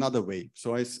in another way.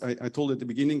 So I told at the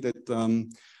beginning that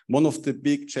one of the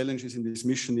big challenges in this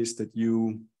mission is that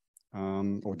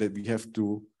that we have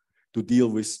to deal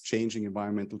with changing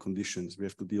environmental conditions. We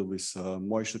have to deal with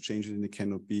moisture changes in the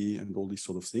canopy and all these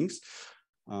sort of things.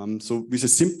 So with a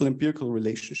simple empirical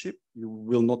relationship, you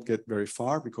will not get very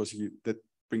far because that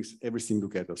brings everything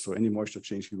together. So any moisture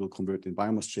change you will convert in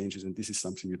biomass changes, and this is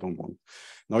something you don't want.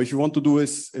 Now, if you want to do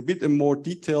a bit more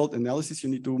detailed analysis, you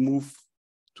need to move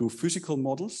to physical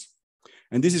models.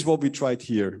 And this is what we tried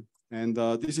here. And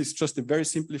this is just a very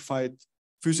simplified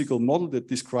physical model that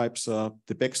describes the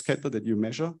backscatter that you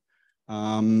measure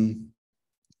in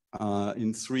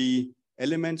 3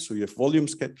 elements. So you have volume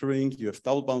scattering, you have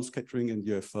double bound scattering, and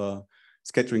you have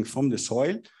scattering from the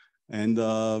soil. And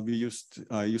we used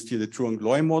here the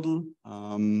Truong-Loy model.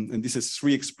 And this has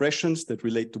 3 expressions that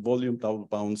relate to volume, double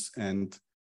bounds, and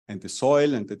the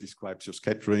soil. And that describes your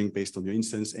scattering based on your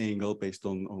incidence angle, based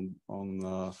on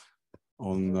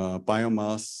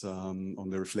biomass, on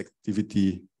the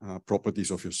reflectivity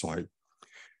properties of your soil.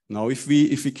 Now, if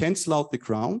we cancel out the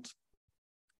ground,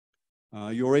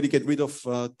 you already get rid of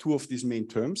 2 of these main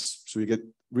terms. So you get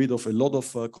rid of a lot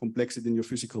of complexity in your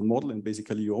physical model, and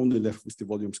basically you're only left with the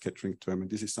volume scattering term.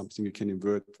 And this is something you can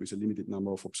invert with a limited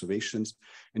number of observations,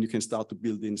 and you can start to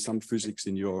build in some physics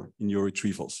in your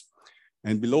retrievals.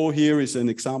 And below here is an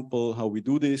example how we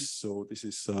do this. So this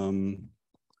is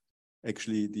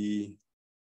actually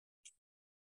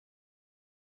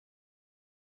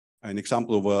an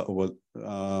example of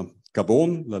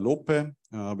Gabon, La Lope,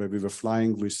 where we were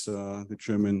flying with the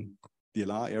German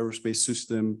DLR aerospace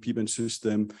system, P-band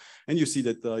system, and you see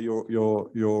that your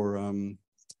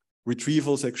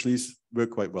retrievals actually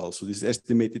work quite well. So this is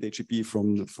estimated HEP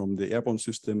from the airborne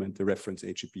system and the reference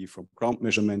HEP from ground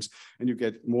measurements, and you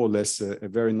get more or less a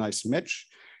very nice match,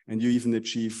 and you even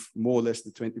achieve more or less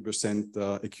the 20%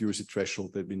 accuracy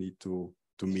threshold that we need to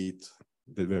meet,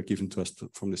 that were given to us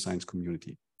from the science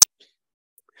community.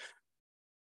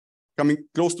 Coming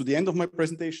close to the end of my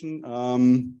presentation,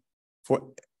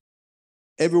 for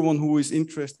everyone who is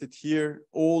interested here,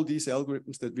 all these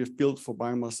algorithms that we have built for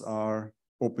biomass are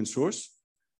open source.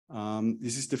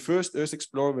 This is the first Earth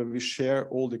Explorer where we share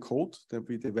all the code that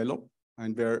we develop,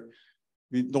 and where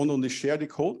we don't only share the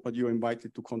code, but you're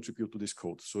invited to contribute to this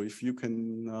code. So if you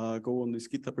can go on this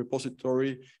GitHub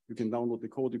repository, you can download the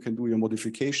code, you can do your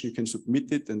modification, you can submit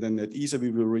it, and then at ESA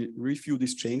we will review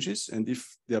these changes. And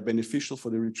if they are beneficial for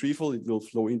the retrieval, it will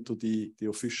flow into the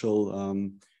official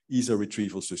ESA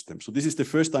retrieval system. So this is the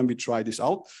first time we try this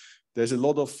out. There's a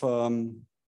lot of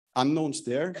unknowns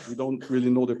there. We don't really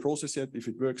know the process yet, if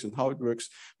it works and how it works,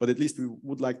 but at least we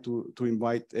would like to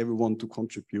invite everyone to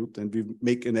contribute, and we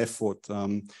make an effort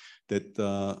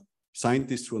that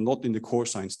scientists who are not in the core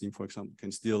science team, for example,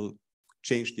 can still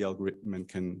change the algorithm and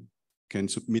can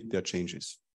submit their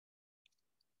changes.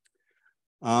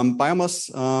 Biomass,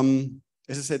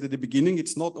 as I said at the beginning,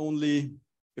 it's not only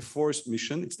a forest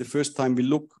mission. It's the first time we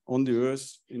look on the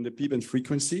Earth in the P-band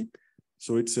frequency.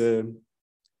 So it's a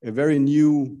very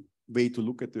new way to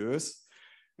look at the Earth.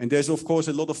 And there's, of course,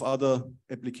 a lot of other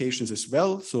applications as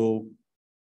well. So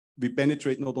we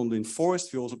penetrate not only in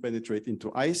forest, we also penetrate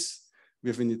into ice. We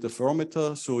have an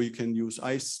interferometer, so you can use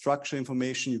ice structure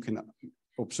information. You can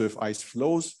observe ice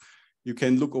flows. You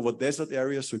can look over desert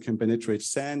areas, so you can penetrate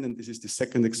sand. And this is the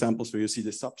second example where you see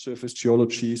the subsurface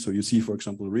geology. So you see, for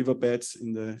example, riverbeds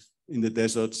in the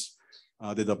deserts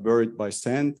that are buried by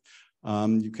sand.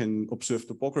 You can observe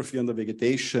topography under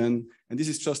vegetation. And this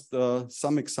is just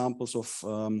some examples of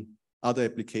other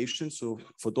applications. So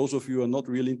for those of you who are not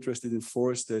really interested in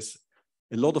forest, there's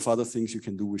a lot of other things you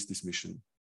can do with this mission.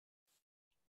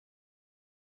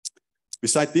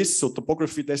 Beside this, so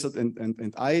topography, desert,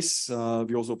 and ice,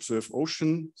 we also observe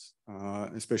oceans,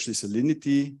 especially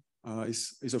salinity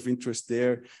is of interest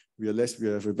there. We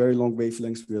have a very long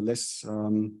wavelength. We are less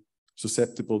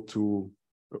susceptible to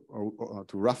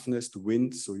roughness, to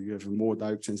wind. So you have a more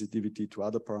direct sensitivity to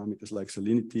other parameters like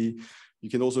salinity. You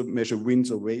can also measure winds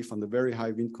or wave under very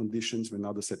high wind conditions when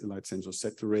other satellite sensors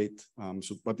saturate.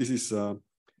 But this is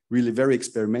really very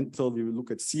experimental. We will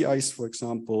look at sea ice, for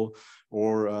example,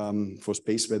 or for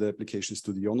space weather applications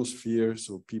to the ionosphere.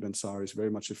 So P-band SAR is very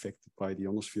much affected by the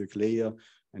ionospheric layer,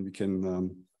 and we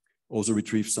can also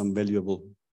retrieve some valuable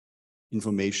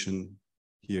information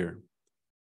here.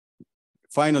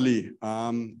 Finally,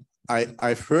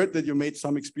 I've heard that you made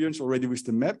some experience already with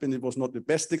the map, and it was not the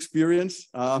best experience.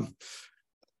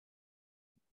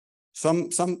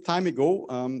 Some time ago,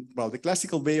 well, the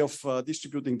classical way of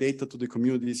distributing data to the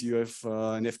communities, you have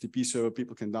an FTP server,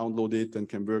 people can download it and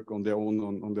can work on their own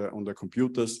on their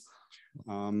computers.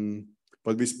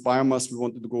 But with BIOMASS, we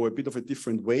wanted to go a bit of a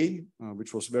different way,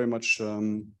 which was very much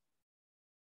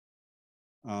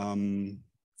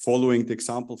following the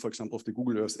example, for example, of the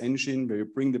Google Earth engine, where you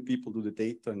bring the people to the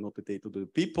data and not the data to the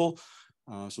people.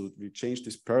 So we changed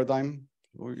this paradigm.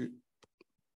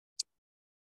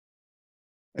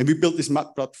 And we built this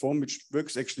map platform, which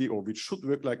works actually, or which should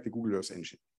work like the Google Earth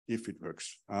engine, if it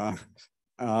works.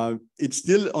 It's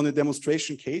still on a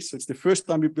demonstration case. So it's the first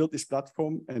time we built this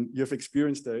platform, and you have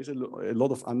experienced there is a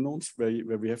lot of unknowns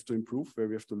where we have to improve, where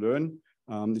we have to learn.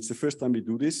 It's the first time we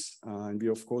do this, and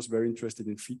we're of course very interested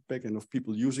in feedback and of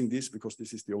people using this, because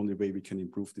this is the only way we can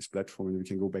improve this platform, and we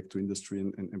can go back to industry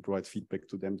and provide feedback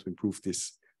to them to improve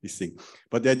this thing.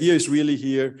 But the idea is really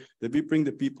here that we bring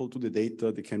the people to the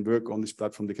data. They can work on this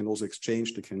platform. They can also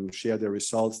exchange. They can share their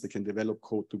results. They can develop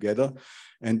code together.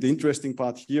 And the interesting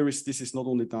part here is this is not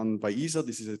only done by ESA.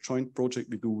 This is a joint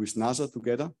project we do with NASA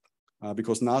together,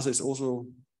 because NASA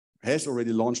has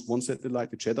already launched one satellite.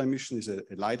 The JEDI mission is a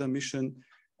LiDAR mission.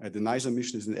 The NISA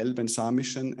mission is an L-band SAR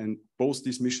mission. And both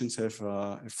these missions have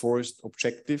a forest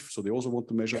objective. So they also want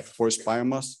to measure forest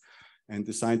biomass. And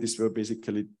the scientists were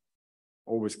basically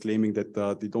always claiming that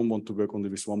they don't want to work only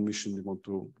with one mission. They want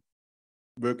to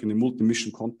work in a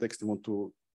multi-mission context. They want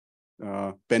to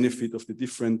benefit of the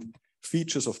different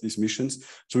features of these missions.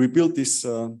 So we built this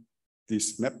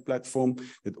map platform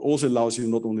that also allows you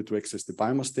not only to access the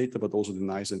biomass data, but also the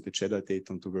NISA and the JEDI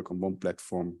data, and to work on one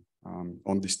platform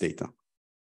on this data,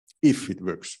 if it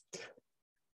works.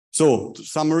 So, to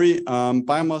summary,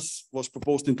 BIOMASS was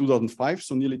proposed in 2005,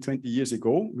 so nearly 20 years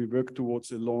ago. We worked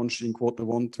towards a launch in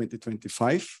Q1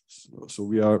 2025. So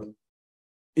we are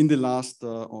in the last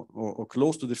or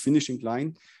close to the finishing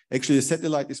line. Actually, the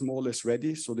satellite is more or less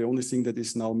ready. So the only thing that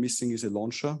is now missing is a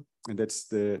launcher. And that's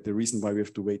the reason why we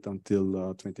have to wait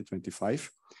until 2025.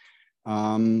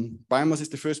 BIOMASS is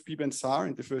the first P-band SAR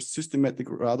and the first systematic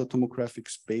radar tomographic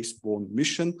spaceborne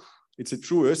mission. It's a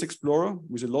true Earth explorer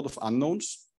with a lot of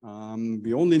unknowns.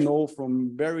 We only know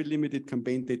from very limited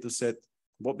campaign data set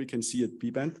what we can see at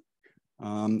P-band.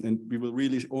 And we will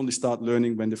really only start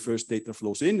learning when the first data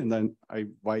flows in. And then I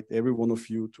invite every one of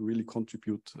you to really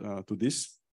contribute to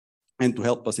this and to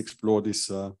help us explore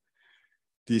this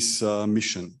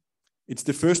mission. It's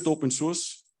the first open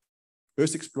source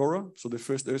Earth Explorer. So the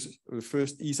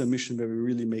first ESA mission where we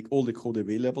really make all the code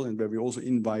available, and where we also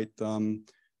invite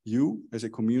you as a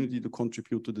community to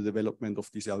contribute to the development of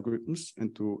these algorithms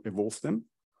and to evolve them.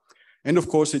 And of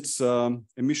course, it's a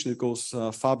mission that goes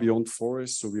far beyond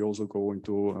forest. So we also go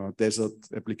into desert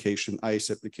application, ice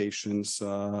applications,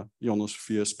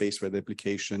 ionosphere, space weather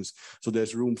applications. So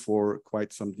there's room for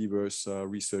quite some diverse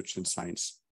research and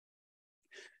science.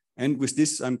 And with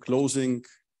this, I'm closing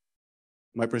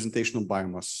my presentation on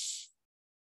BIOMASS.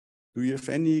 Do you have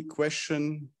any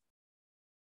question?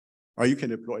 Or you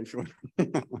can apply if you want.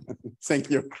 Thank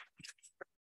you.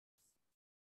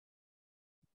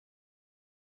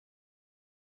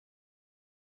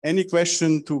 Any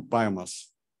question to BIOMASS?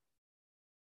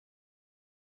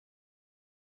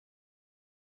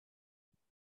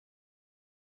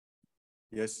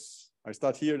 Yes, I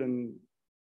start here then.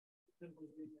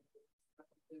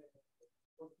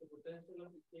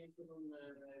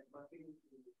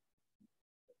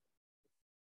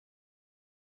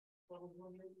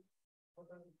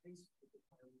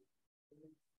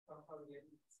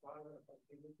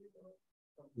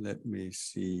 Let me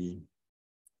see.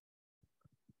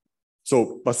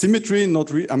 So bathymetry,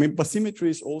 not really. I mean, bathymetry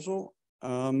is also,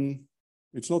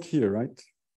 it's not here, right?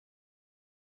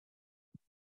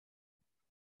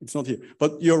 It's not here,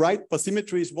 but you're right.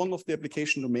 Bathymetry is one of the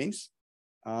application domains.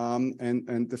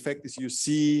 And the fact is you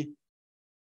see,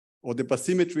 or the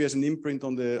bathymetry has an imprint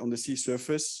on the sea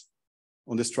surface,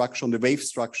 on the structure, on the wave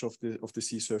structure of the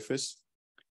sea surface.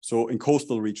 So in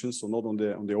coastal regions, so not on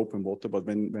the open water, but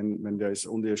when there is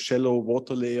only a shallow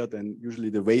water layer, then usually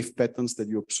the wave patterns that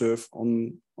you observe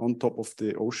on top of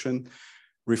the ocean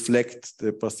reflect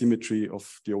the bathymetry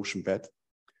of the ocean bed.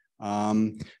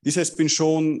 This has been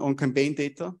shown on campaign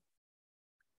data,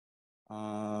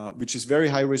 which is very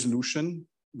high resolution,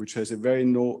 which has a very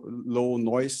low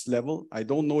noise level. I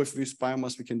don't know if with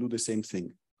biomass we can do the same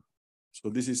thing. So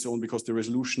this is only because the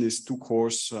resolution is too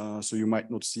coarse, so you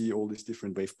might not see all these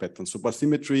different wave patterns. So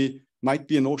bathymetry might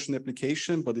be an ocean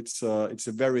application, but it's a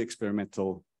very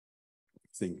experimental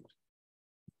thing.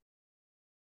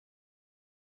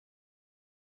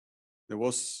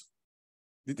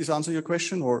 Did this answer your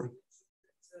question, or?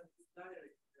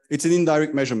 It's an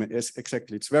indirect measurement. Yes,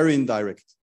 exactly. It's very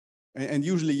indirect. And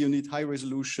usually you need high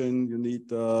resolution, you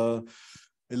need a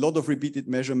lot of repeated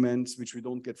measurements, which we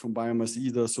don't get from biomass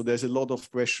either. So there's a lot of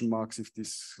question marks if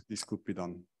this could be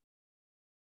done.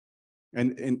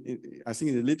 And I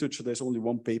think in the literature, there's only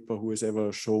one paper who has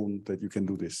ever shown that you can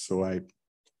do this. So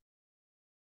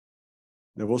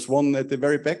there was one at the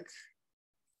very back.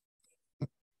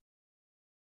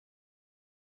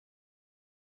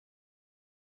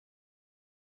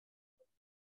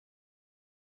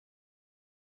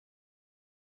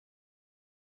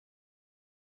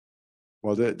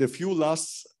 Well, the fuel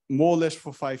lasts more or less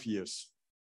for 5 years.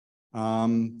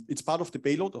 It's part of the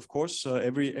payload, of course.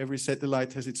 Every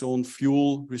satellite has its own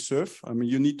fuel reserve. I mean,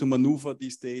 you need to maneuver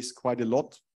these days quite a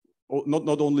lot,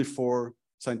 not only for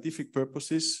scientific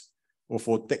purposes or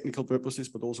for technical purposes,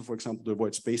 but also, for example, to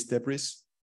avoid space debris.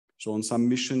 So on some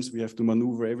missions, we have to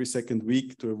maneuver every second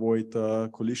week to avoid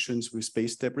collisions with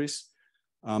space debris.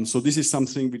 So this is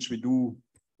something which we do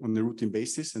on a routine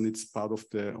basis, and it's part of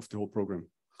the whole program.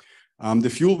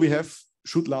 The fuel we have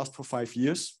should last for 5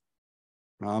 years,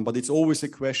 but it's always a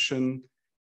question,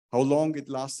 how long it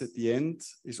lasts at the end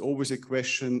is always a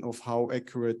question of how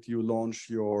accurate you launch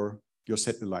your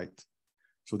satellite.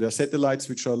 So there are satellites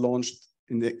which are launched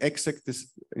in the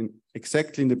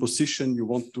exactly in the position you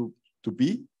want to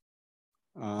be.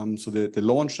 So the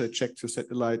launcher checks your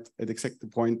satellite at exactly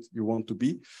the point you want to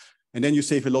be. And then you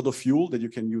save a lot of fuel that you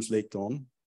can use later on.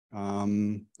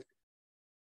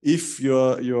 If you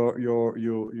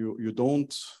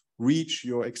don't reach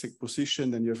your exact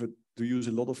position, then you have to use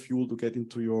a lot of fuel to get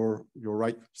into your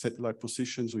right satellite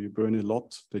position. So you burn a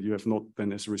lot that you have not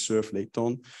then as a reserve later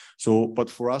on. So, but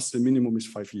for us, the minimum is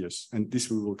 5 years, and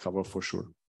this we will cover for sure.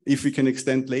 If we can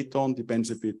extend later on, depends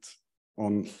a bit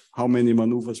on how many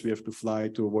maneuvers we have to fly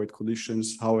to avoid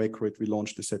collisions, how accurate we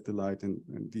launch the satellite, and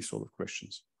these sort of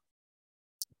questions.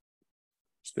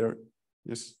 Is there?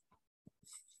 Yes.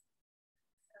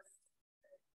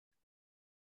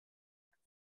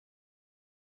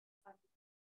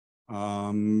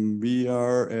 We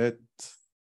are at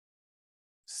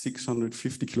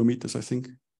 650 kilometers, I think.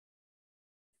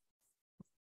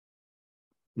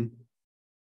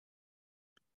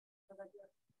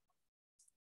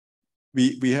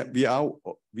 We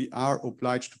are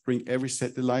obliged to bring every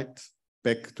satellite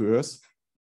back to Earth.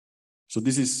 So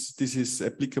this is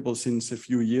applicable since a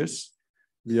few years.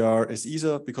 We are as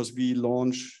ESA, because we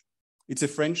launch, it's a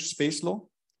French space law.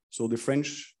 So the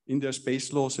French in their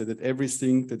space law say that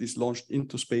everything that is launched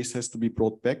into space has to be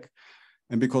brought back.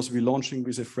 And because we're launching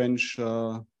with a French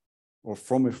or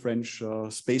from a French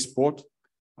spaceport,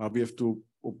 we have to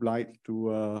oblige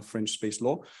to French space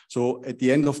law. So at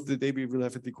the end of the day, we will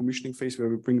have a decommissioning phase where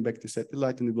we bring back the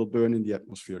satellite and it will burn in the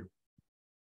atmosphere.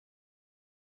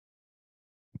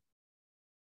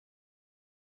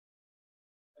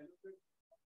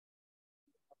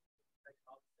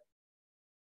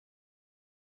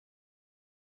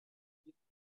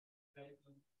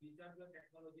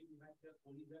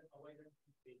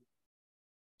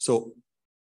 So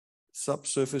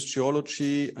subsurface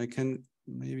geology, I can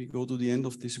maybe go to the end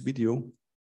of this video.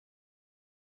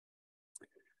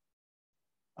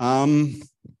 There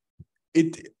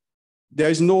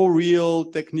is no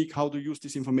real technique how to use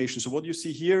this information. So what you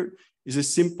see here is a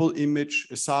simple image,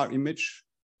 a SAR image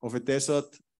of a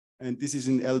desert, and this is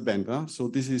in L band. So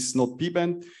this is not P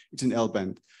band, it's in L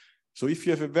band. So if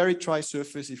you have a very dry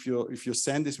surface, if your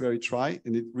sand is very dry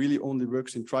and it really only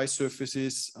works in dry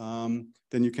surfaces,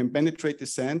 then you can penetrate the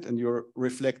sand and you're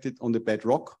reflected on the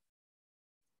bedrock.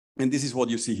 And this is what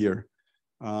you see here.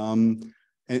 And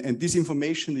this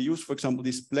information they use, for example,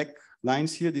 these black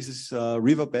lines here, this is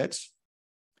riverbeds.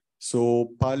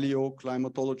 So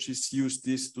paleoclimatologists use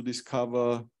this to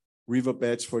discover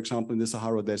riverbeds, for example, in the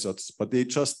Sahara deserts, but they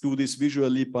just do this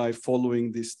visually by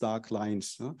following these dark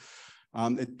lines.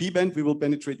 At B-band, we will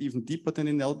penetrate even deeper than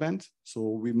in L-band. So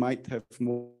we might have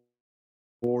more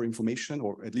information,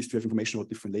 or at least we have information about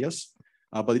different layers,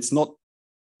 but it's not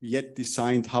yet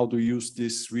designed how to use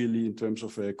this really in terms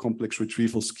of a complex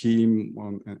retrieval scheme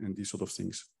and these sort of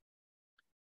things.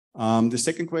 The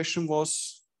second question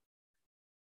was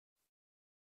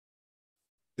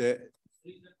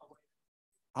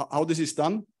how this is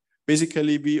done.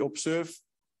 Basically, we observe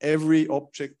every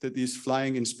object that is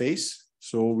flying in space.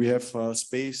 So we have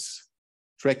space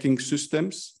tracking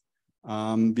systems.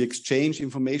 We exchange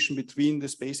information between the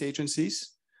space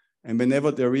agencies. And whenever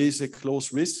there is a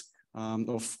close risk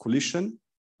of collision,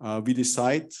 we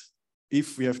decide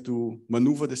if we have to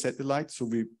maneuver the satellite. So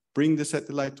we bring the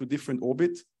satellite to a different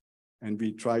orbit and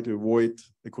we try to avoid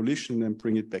the collision and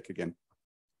bring it back again.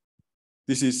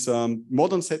 This is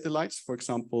modern satellites, for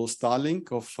example,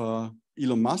 Starlink of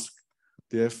Elon Musk.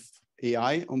 They have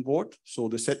AI on board. So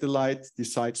the satellite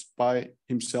decides by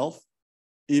himself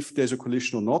if there's a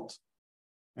collision or not.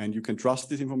 And you can trust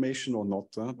this information or not.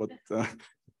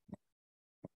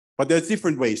 But there's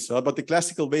different ways. But the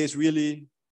classical way is really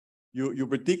you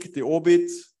predict the orbit,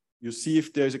 you see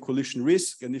if there's a collision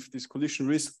risk, and if this collision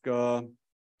risk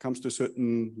comes to a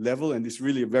certain level, and it's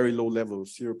really a very low level,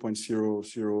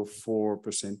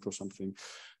 0.004% or something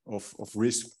of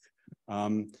risk,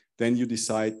 then you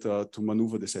decide to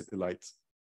maneuver the satellite.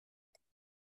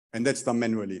 And that's done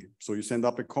manually. So you send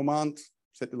up a command,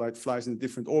 satellite flies in a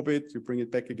different orbit, you bring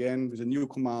it back again with a new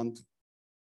command,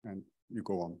 and you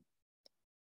go on.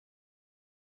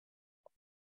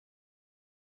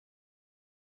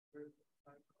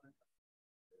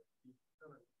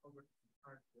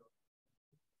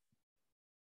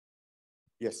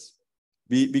 Yes,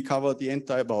 we cover the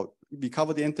entire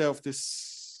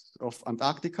of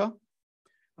Antarctica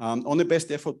on a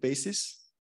best effort basis.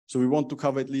 So we want to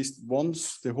cover at least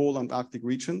once the whole Antarctic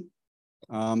region.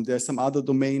 There are some other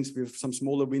domains with some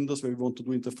smaller windows where we want to do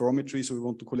interferometry. So we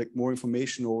want to collect more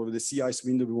information over the sea ice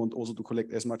window. We want also to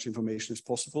collect as much information as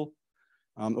possible.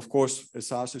 Of course, a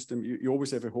SAR system, you always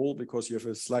have a hole because you have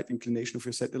a slight inclination of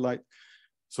your satellite.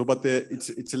 So, but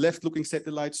it's a left-looking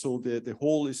satellite, so the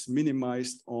hole is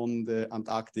minimized on the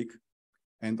Antarctic.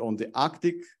 And on the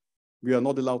Arctic, we are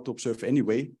not allowed to observe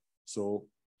anyway. So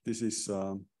this is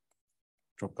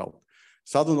dropped out.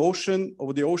 Southern Ocean,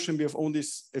 over the ocean, we have only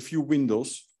a few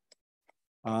windows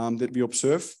that we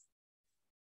observe.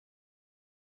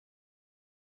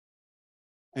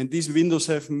 And these windows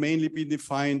have mainly been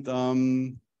defined.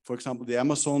 For example, the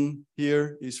Amazon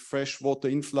here is fresh water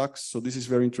influx. So this is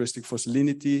very interesting for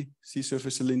salinity, sea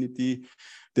surface salinity.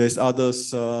 There's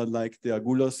others like the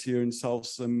Agulhas here in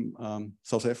South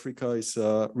Africa is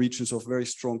regions of very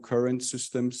strong current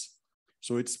systems.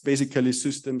 So it's basically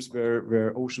systems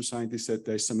where ocean scientists said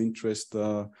there's some interest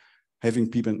having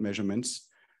P-band measurements.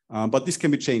 But this can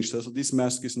be changed. So this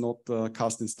mask is not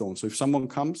cast in stone. So if someone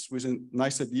comes with a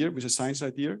nice idea, with a science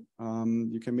idea,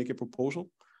 you can make a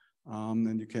proposal.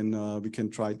 And you can we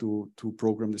can try to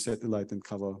program the satellite and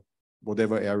cover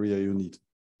whatever area you need.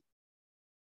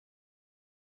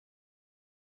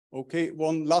 Okay,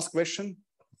 one last question.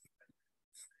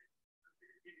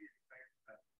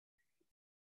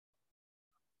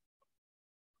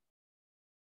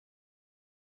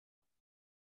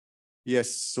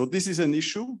 Yes, so this is an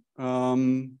issue.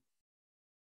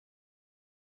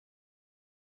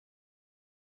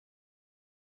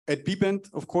 At B-band,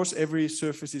 of course, every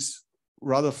surface is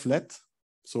rather flat.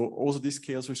 So also this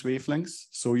scales with wavelengths.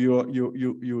 So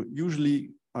you usually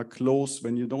are close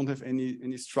when you don't have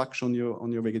any structure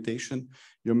on your vegetation.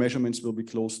 Your measurements will be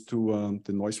close to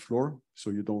the noise floor.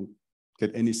 So you don't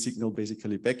get any signal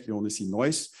basically back. You only see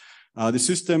noise. The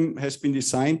system has been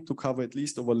designed to cover at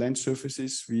least over land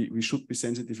surfaces. We should be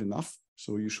sensitive enough.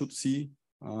 So you should see,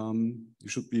 you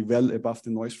should be well above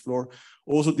the noise floor.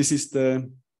 Also, this is the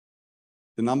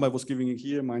number I was giving you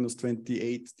here, minus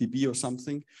 28 dB or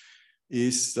something,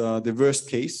 is the worst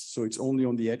case. So it's only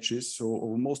on the edges. So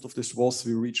over most of the swaths,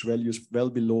 we reach values well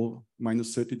below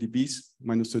minus 30 dBs,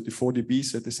 minus 34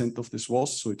 dBs at the center of the swath.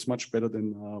 So it's much better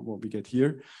than what we get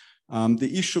here.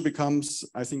 The issue becomes,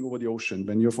 I think, over the ocean.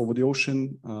 When you have over the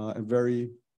ocean a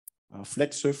very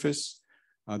flat surface,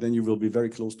 then you will be very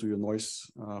close to your noise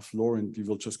floor, and you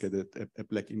will just get a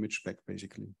black image back,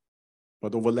 basically.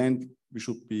 But over land, we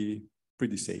should be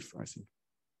pretty safe, I think.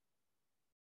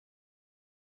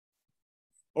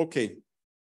 Okay.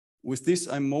 With this,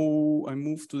 I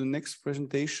move to the next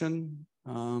presentation.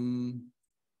 Where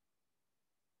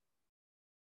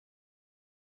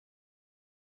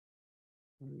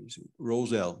is it?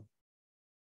 ROSE-L.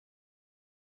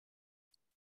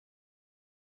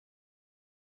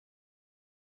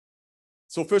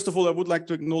 So first of all, I would like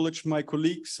to acknowledge my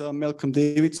colleagues, Malcolm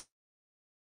Davidson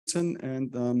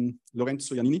and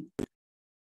Lorenzo Giannini,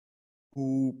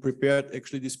 who prepared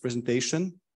actually this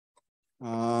presentation.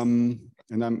 And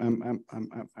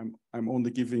I'm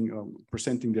only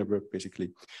presenting their work,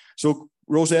 basically. So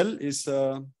ROSE-L is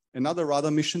another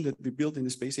radar mission that we built in the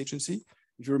Space Agency.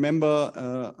 If you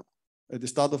remember, at the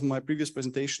start of my previous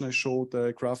presentation, I showed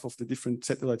a graph of the different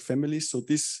satellite families. So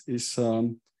this is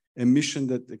a mission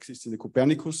that exists in the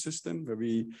Copernicus system, where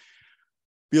we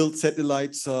build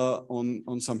satellites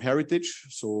on some heritage.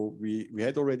 So we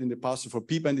had already in the past, so for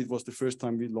P-band, it was the first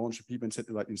time we launched a P-band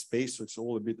satellite in space. So it's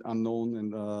all a bit unknown,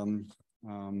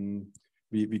 and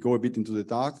we go a bit into the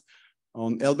dark.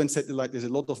 On L-band satellite, there's a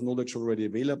lot of knowledge already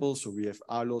available. So we have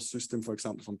ALOS system, for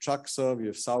example, from JAXA. We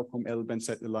have SAOCOM L-band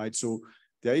satellite. So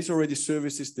there is already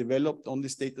services developed on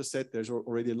this data set. There's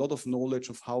already a lot of knowledge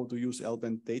of how to use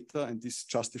L-band data, and this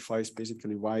justifies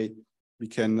basically why we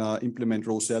can implement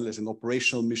ROSE-L as an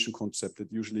operational mission concept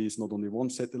that usually is not only one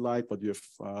satellite, but you have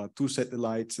 2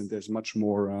 satellites, and there's much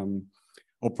more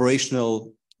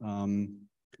operational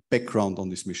background on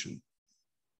this mission.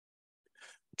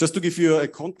 Just to give you a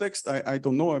context, I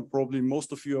don't know, probably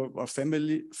most of you are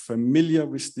familiar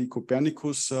with the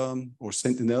Copernicus or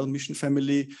Sentinel mission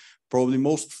family. Probably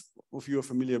most of you are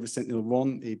familiar with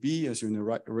Sentinel-1 AB, as you're in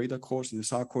the radar course. In the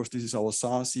SAR course, this is our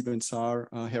SAR, C-band SAR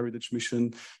heritage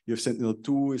mission. You have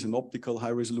Sentinel-2 is an optical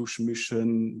high-resolution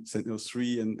mission,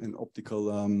 Sentinel-3 an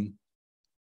optical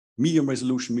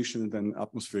medium-resolution mission, and then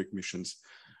atmospheric missions.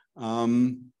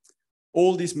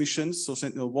 All these missions, so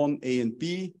Sentinel-1 A and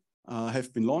B,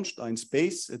 have been launched, are in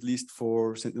space, at least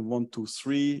for Sentinel-1, 2,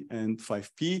 3, and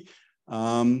 5P.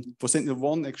 For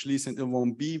Sentinel-1, actually,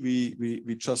 Sentinel-1B,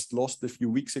 we just lost a few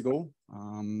weeks ago.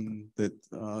 That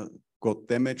got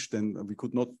damaged, and we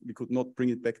could not bring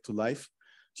it back to life.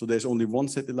 So there's only one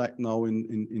satellite now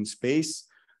in space,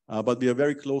 but we are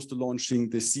very close to launching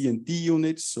the C and D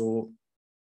units. So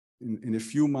in a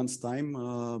few months' time,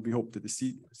 we hope that the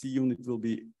C unit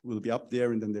will be up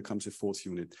there, and then there comes a 4th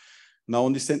unit. Now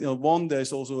on the Sentinel-1,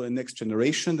 there's also a next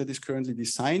generation that is currently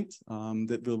designed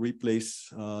that will replace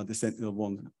the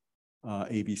Sentinel-1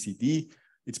 ABCD.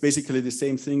 It's basically the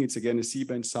same thing. It's again a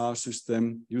C-band SAR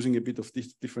system using a bit of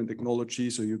different technology.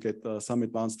 So you get some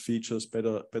advanced features,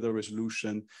 better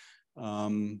resolution,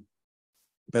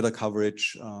 better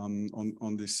coverage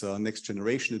on this next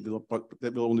generation.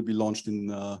 That will only be launched in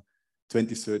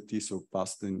 2030, so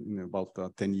past in about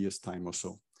 10 years' time or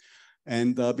so.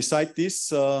 And beside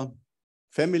this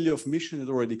family of mission that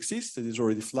already exists, that is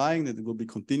already flying, that it will be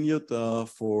continued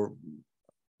for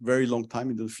very long time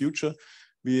into the future.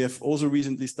 We have also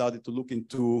recently started to look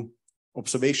into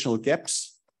observational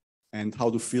gaps and how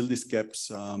to fill these gaps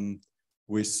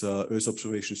with Earth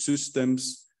observation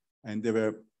systems. And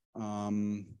there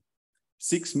were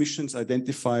 6 missions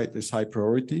identified as high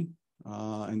priority.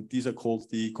 And these are called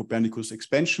the Copernicus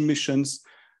expansion missions.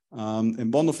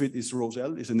 And one of it is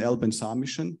ROSE-L, is an L-band SAR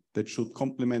mission that should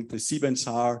complement the C-band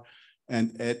SAR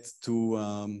and add to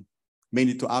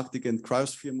mainly to Arctic and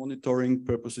cryosphere monitoring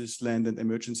purposes, land and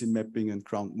emergency mapping, and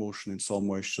ground motion and soil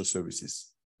moisture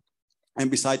services.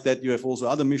 And beside that, you have also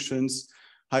other missions,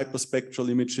 hyperspectral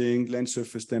imaging, land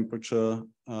surface temperature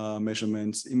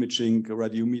measurements, imaging,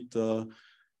 radiometer,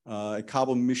 a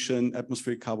carbon mission,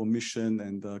 atmospheric carbon mission,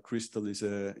 and Crystal is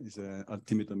a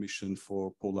altimeter mission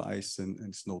for polar ice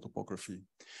and snow topography.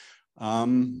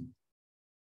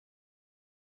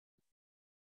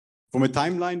 From a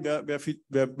timeline,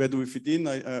 where do we fit in?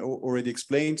 I already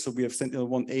explained. So we have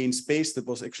Sentinel-1A in space. That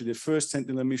was actually the first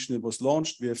Sentinel mission that was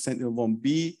launched. We have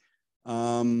Sentinel-1B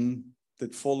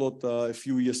that followed a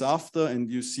few years after,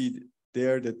 and you see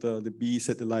there that the B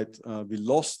satellite we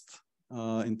lost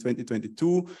in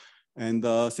 2022, and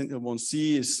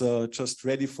Sentinel-1C is just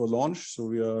ready for launch. So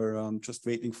we are just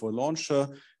waiting for a launcher,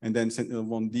 and then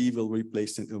Sentinel-1D will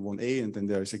replace Sentinel-1A, and then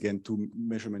there is again 2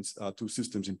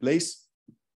 systems in place.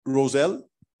 ROSE-L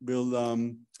will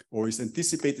or is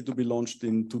anticipated to be launched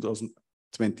in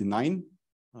 2029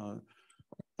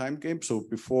 time game, so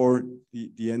before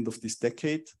the end of this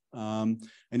decade, and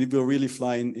it will really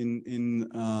fly in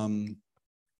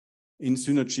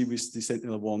synergy with the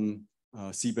Sentinel-1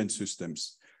 C-band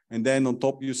systems. And then on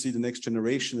top, you see the next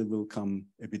generation that will come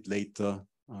a bit later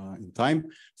in time.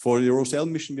 For the ROSE-L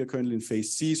mission, we are currently in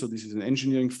phase C. So this is an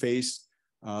engineering phase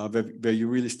where you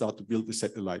really start to build the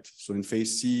satellite. So in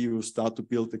phase C, you start to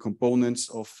build the components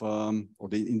of, or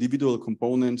the individual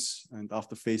components. And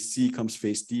after phase C comes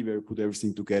phase D, where you put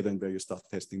everything together and where you start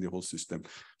testing the whole system.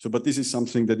 So, but this is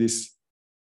something that is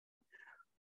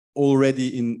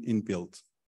already in build.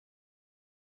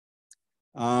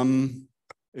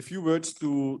 A few words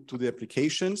to the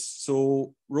applications.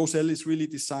 So ROSE-L is really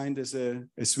designed as a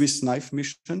Swiss knife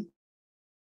mission.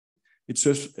 It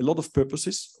serves a lot of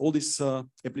purposes. All these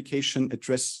applications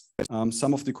address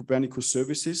some of the Copernicus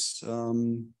services.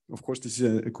 Of course, this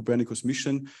is a Copernicus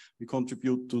mission. We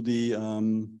contribute to the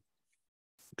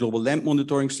global land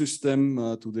monitoring system,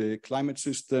 to the climate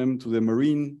system, to the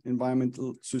marine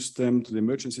environmental system, to the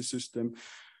emergency system,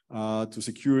 to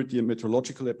security and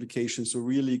meteorological applications. So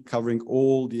really covering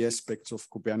all the aspects of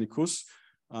Copernicus.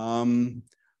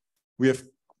 We have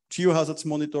geohazards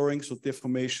monitoring, so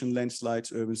deformation,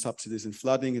 landslides, urban subsidies, and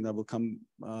flooding. And I will come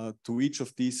to each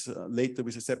of these later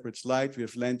with a separate slide. We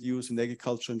have land use in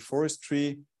agriculture and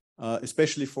forestry,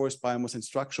 especially forest biomass and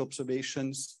structure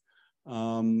observations.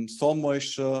 Soil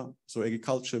moisture, so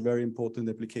agriculture, very important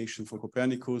application for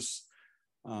Copernicus.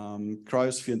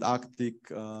 Cryosphere and Arctic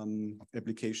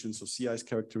applications, so sea ice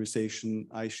characterization,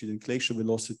 ice sheet and glacier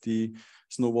velocity,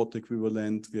 snow water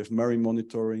equivalent. We have marine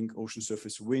monitoring, ocean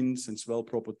surface winds and swell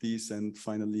properties, and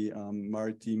finally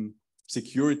maritime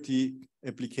security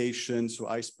applications, so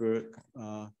iceberg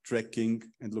tracking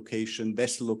and location,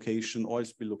 vessel location, oil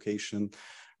spill location.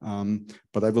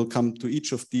 But I will come to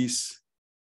each of these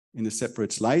in a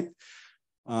separate slide.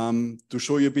 To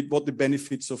show you a bit what the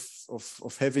benefits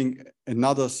of having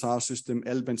another SAR system,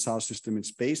 L-band SAR system in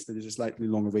space that is a slightly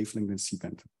longer wavelength than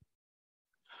C-band.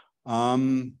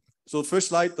 So first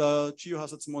slide,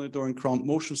 geohazards monitoring, ground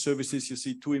motion services. You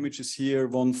see two images here,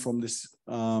 one from this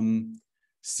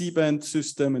C-band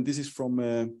system, and this is from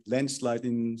a landslide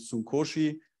in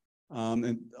Sunkoshi.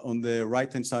 And on the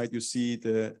right-hand side, you see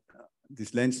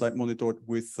this landslide monitored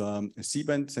with a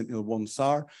C-band Sentinel-1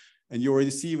 SAR. And you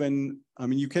already see when, I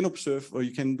mean, you can observe or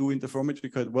you can do interferometry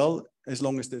quite well, as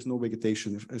long as there's no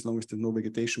vegetation. As long as there's no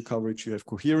vegetation coverage, you have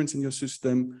coherence in your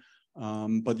system,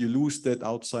 but you lose that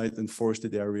outside in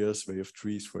forested areas where you have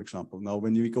trees, for example. Now,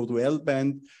 when you go to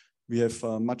L-band, we have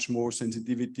much more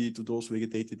sensitivity to those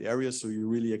vegetated areas. So you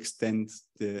really extend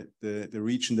the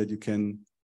region that you can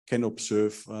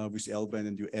observe with L-band,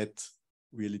 and you add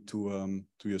really to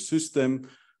your system.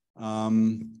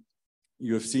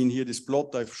 You have seen here this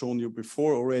plot I've shown you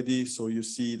before already. So you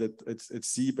see that it's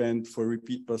C-band for a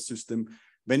repeat bus system.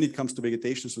 When it comes to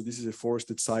vegetation, so this is a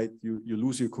forested site, you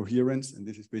lose your coherence. And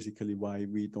this is basically why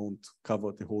we don't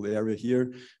cover the whole area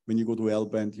here. When you go to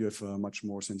L-band, you have much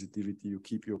more sensitivity. You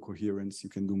keep your coherence.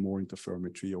 You can do more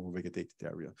interferometry over vegetated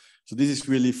area. So this is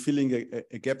really filling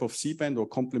a gap of C-band or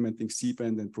complementing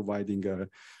C-band and providing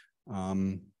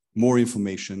more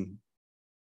information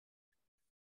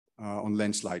on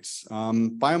landslides.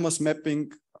 Biomass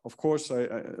mapping, of course,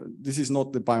 this is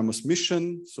not the BIOMASS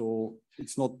mission, so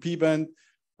it's not P-band,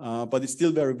 but it's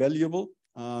still very valuable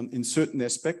in certain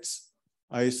aspects.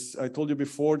 I told you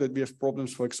before that we have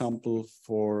problems, for example,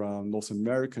 for North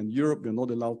America and Europe. We're not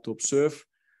allowed to observe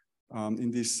in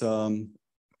these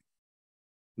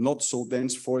not so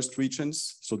dense forest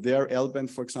regions. So there,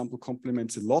 L-band, for example,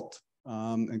 complements a lot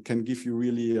and can give you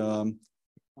really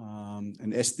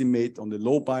an estimate on the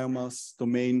low biomass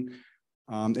domain.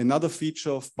 Another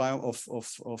feature of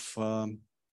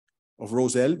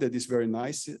ROSE-L that is very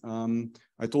nice.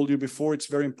 I told you before, it's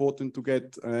very important to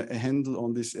get a handle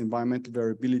on this environmental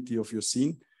variability of your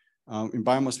scene. In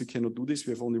biomass, we cannot do this.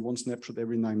 We have only one snapshot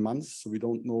every 9 months, so we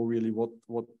don't know really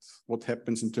what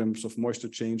happens in terms of moisture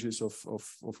changes, of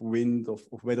wind, of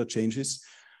weather changes.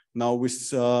 Now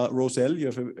with ROSE-L, you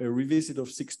have a revisit of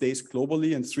 6 days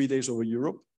globally and 3 days over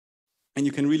Europe. And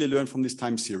you can really learn from this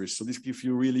time series. So this gives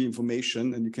you really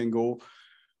information, and you can go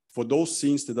for those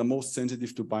scenes that are most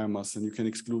sensitive to biomass, and you can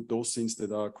exclude those scenes that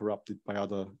are corrupted by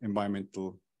other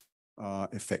environmental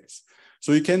effects.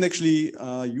 So you can actually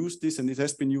use this, and it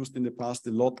has been used in the past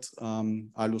a lot.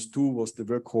 ILOS-2 was the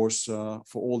workhorse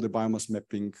for all the biomass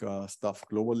mapping stuff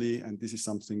globally, and this is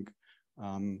something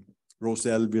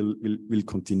ROSE-L will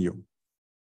continue.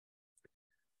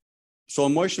 So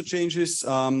moisture changes.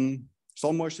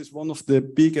 Soil moisture is one of the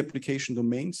big application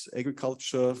domains.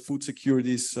 Agriculture, food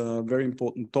security is very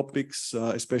important topics,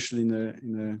 especially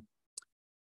in a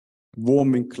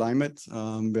warming climate,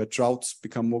 where droughts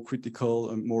become more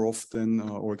critical and more often,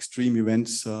 or extreme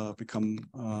events become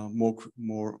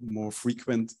more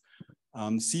frequent.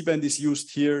 C-band is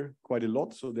used here quite a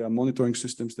lot. So there are monitoring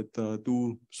systems that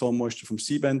do soil moisture from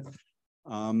C-band.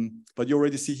 But you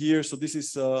already see here, so this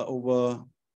is over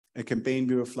a campaign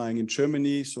we were flying in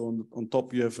Germany. So on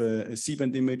top you have a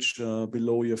C-band image,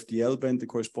 below you have the L-band, the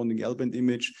corresponding L-band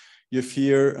image. You have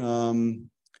here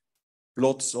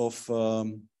plots of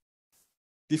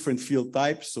different field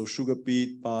types, so sugar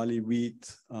beet, barley, wheat,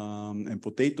 and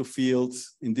potato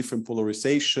fields in different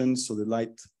polarizations. So the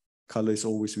light color is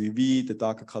always VV, the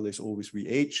darker color is always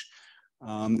VH.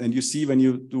 And you see when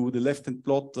you do the left-hand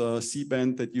plot,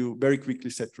 C-band, that you very quickly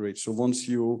saturate. So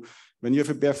when you have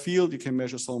a bare field, you can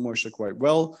measure soil moisture quite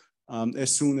well.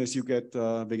 As soon as you get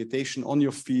vegetation on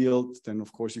your field, then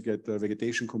of course you get the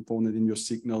vegetation component in your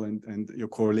signal, and your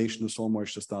correlation to soil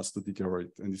moisture starts to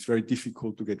deteriorate. And it's very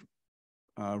difficult to get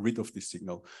rid of this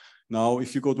signal. Now,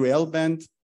 if you go to L-band,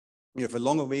 you have a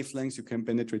longer wavelength, you can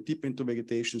penetrate deep into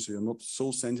vegetation, so you're not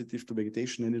so sensitive to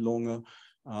vegetation any longer.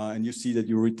 And you see that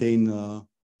you retain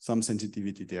some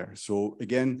sensitivity there. So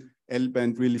again,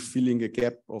 L-band really filling a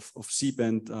gap of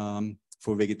C-band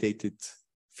for vegetated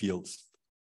fields.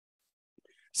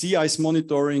 Sea ice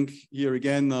monitoring, here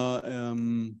again,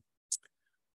 an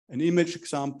image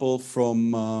example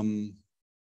from,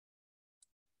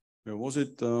 where was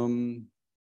it?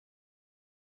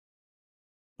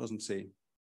 Doesn't say.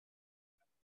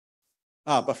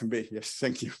 Baffin Bay, yes,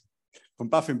 thank you. From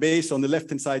Baffin Bay, so on the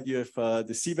left-hand side, you have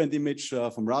the C-band image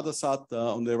from Radarsat.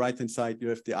 On the right-hand side, you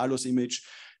have the ALOS image.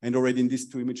 And already in these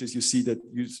two images, you see that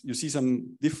you see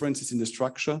some differences in the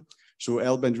structure. So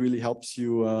L-band really helps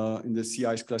you in the sea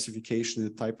ice classification, the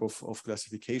type of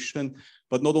classification.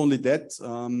 But not only that,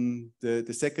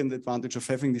 the second advantage of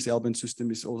having this L-band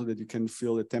system is also that you can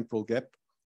fill a temporal gap.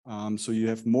 So you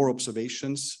have more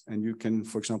observations, and you can,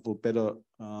 for example, better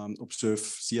observe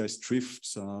sea ice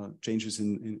drifts, changes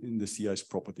in the sea ice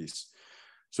properties.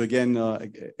 So again,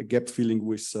 a gap filling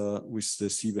with the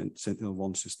C-band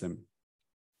Sentinel-1 system.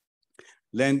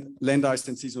 Land ice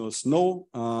and seasonal snow.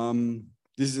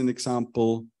 This is an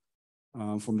example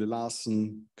from the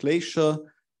Larsen Glacier.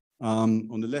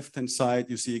 On the left-hand side,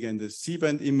 you see again the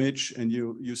C-band image, and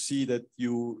you see that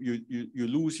you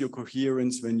lose your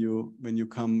coherence when you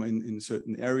come in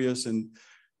certain areas, and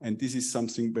this is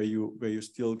something where you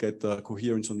still get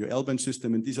coherence on your L-band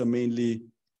system, and these are mainly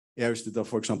areas that are,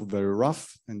 for example, very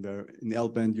rough, and in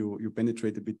L-band you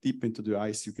penetrate a bit deep into the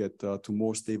ice, you get to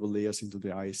more stable layers into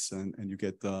the ice, and you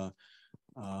get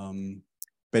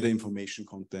better information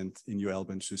content in your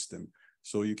L-band system.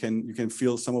 So you can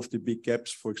fill some of the big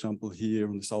gaps, for example, here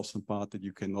on the southern part that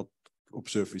you cannot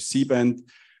observe with C-band.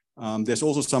 There's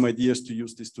also some ideas to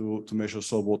use this to measure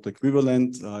saltwater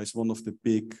equivalent. It's one of the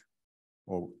big,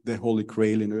 or the holy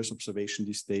grail in Earth observation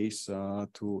these days,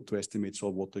 to estimate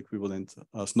saltwater equivalent,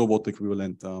 snowwater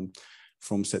equivalent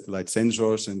from satellite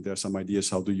sensors. And there are some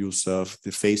ideas how to use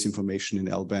the phase information in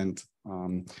L-band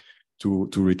to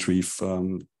retrieve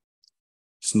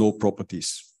snow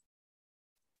properties.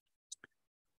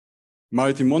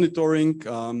 Maritime monitoring,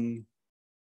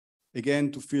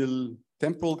 again, to fill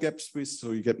temporal gaps with,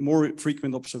 so you get more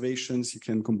frequent observations. You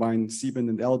can combine C-band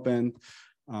and L-band.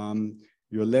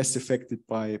 You're less affected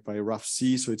by rough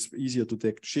sea, so it's easier to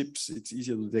detect ships. It's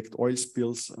easier to detect oil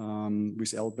spills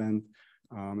with L-band.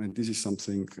 And this is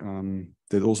something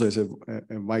that also has a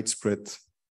widespread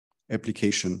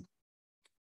application.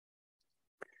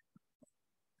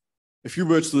 A few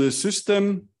words to the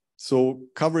system. So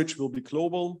coverage will be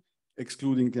global,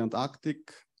 excluding the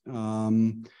Antarctic.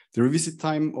 The revisit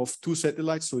time of 2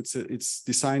 satellites, so it's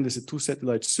designed as a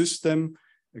 2-satellite system.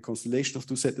 A constellation of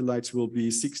 2 satellites will be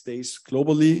 6 days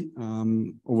globally,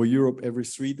 over Europe every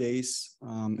 3 days.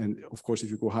 And of course,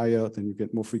 if you go higher, then you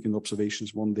get more frequent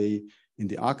observations, 1 day in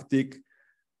the Arctic.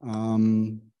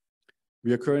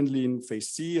 We are currently in phase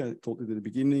C, I told you at the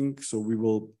beginning. So we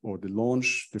will, or the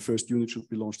launch, the first unit should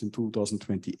be launched in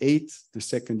 2028, the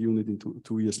second unit in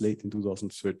 2 years late in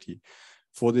 2030.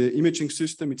 For the imaging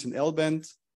system, it's an L-band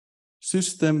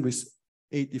system with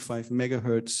 85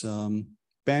 megahertz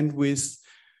bandwidth.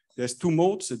 There's 2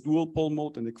 modes, a dual pole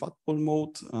mode and a quad pole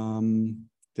mode.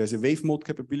 There's a wave mode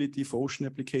capability for ocean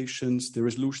applications. The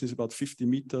resolution is about 50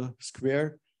 meters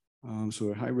square. So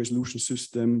a high resolution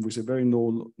system with a very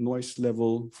low noise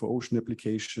level for ocean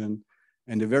application,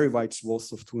 and a very wide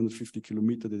swath of 250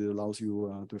 kilometers that allows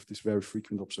you to have this very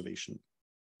frequent observation.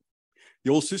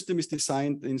 The whole system is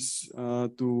designed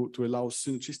to allow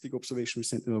synergistic observation with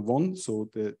Sentinel-1. So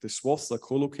the swaths are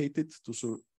co-located to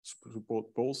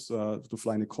support both to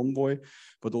fly in a convoy,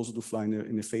 but also to fly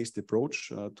in a phased approach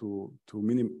to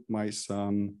minimize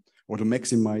or to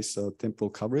maximize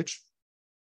temporal coverage.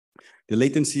 The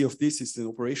latency of this is an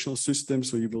operational system,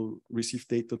 so you will receive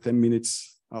data 10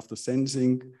 minutes after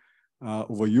sensing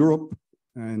over Europe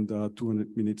and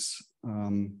 200 minutes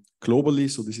globally.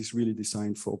 So this is really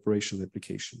designed for operational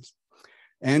applications.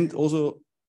 And also,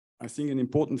 I think an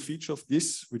important feature of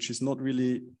this, which is not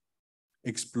really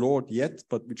explored yet,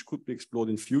 but which could be explored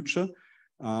in future,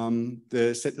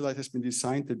 the satellite has been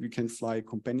designed that we can fly a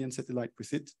companion satellite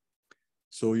with it.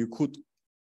 So you could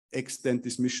extend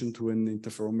this mission to an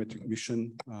interferometric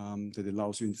mission that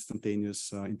allows you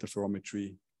instantaneous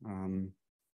interferometry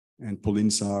and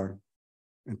Pol-SAR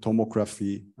and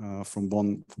tomography from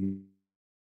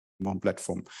one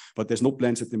platform. But there's no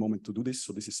plans at the moment to do this,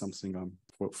 so this is something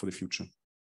for the future.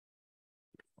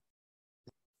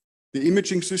 The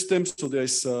imaging system, so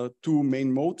there's two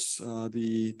main modes,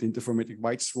 the interferometric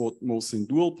wide swath modes in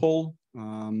dual pole,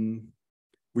 and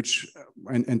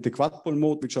the quad pole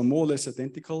mode, which are more or less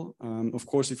identical. Of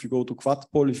course, if you go to quad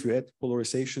pole, if you add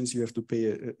polarizations, you have to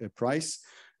pay a price.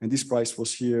 And this price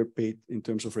was here paid in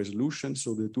terms of resolution.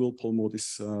 So the dual pole mode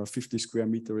is 50 square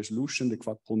meter resolution. The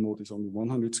quad pole mode is only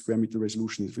 100 square meter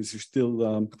resolution. This is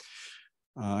still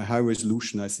high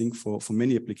resolution, I think, for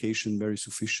many applications, very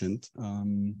sufficient.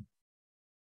 On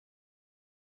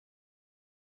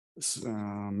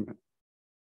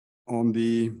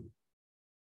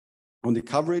the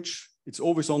coverage, it's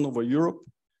always on over Europe,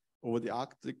 over the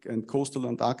Arctic and coastal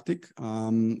Antarctic,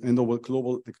 and over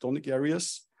global tectonic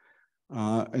areas.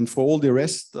 And for all the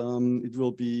rest, it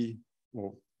will be,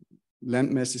 well,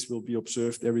 land masses will be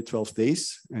observed every 12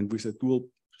 days, and with a dual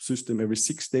system every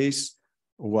 6 days.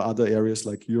 Over other areas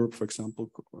like Europe, for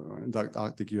example, in the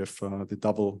Arctic, you have the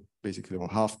double, basically, or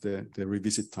half the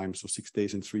revisit time, so 6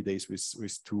 days and 3 days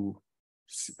with two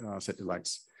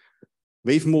satellites.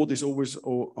 Wave mode is always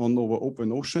on over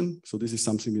open ocean, so this is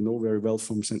something we know very well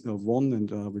from Sentinel-1,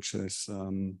 and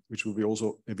which will be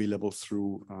also available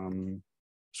through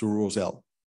ROSE-L.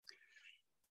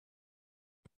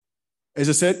 As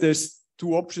I said, there's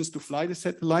two options to fly the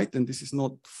satellite, and this is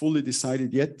not fully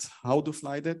decided yet how to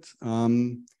fly that.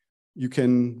 You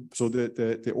can, so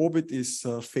the orbit is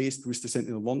phased with the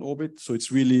Sentinel-1 orbit, so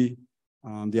it's really,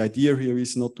 the idea here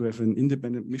is not to have an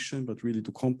independent mission, but really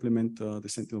to complement the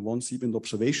Sentinel-1 C-band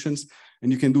observations.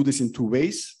 And you can do this in two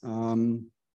ways.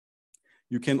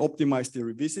 You can optimize the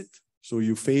revisit, so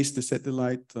you phase the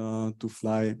satellite to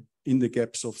fly in the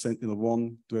gaps of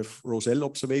Sentinel-1 to have ROSE-L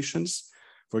observations.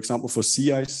 For example, for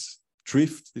sea ice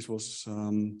drift, this was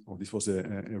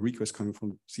a request coming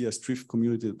from sea ice drift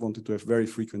community that wanted to have very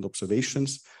frequent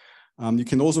observations. You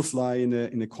can also fly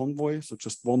in a convoy, so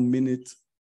just 1 minute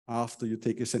after you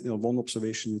take a Sentinel-1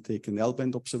 observation, you take an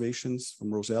L-band observations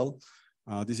from ROSE-L.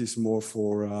 This is more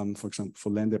for example,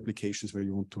 for land applications where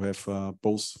you want to have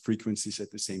both frequencies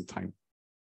at the same time.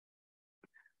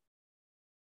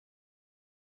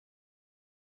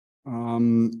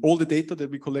 All the data that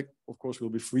we collect, of course, will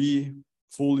be free,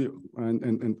 fully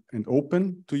and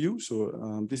open to you.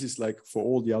 So this is like for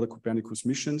all the other Copernicus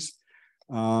missions.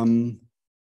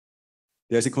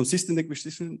 There's a consistent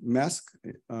acquisition mask,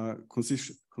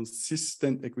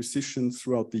 consistent acquisition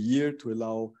throughout the year to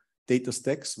allow data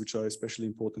stacks, which are especially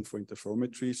important for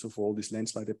interferometry. So for all these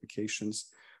landslide applications.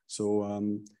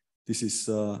 So this is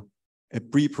a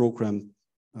pre-programmed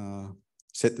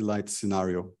satellite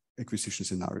scenario, acquisition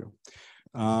scenario.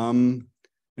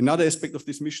 Another aspect of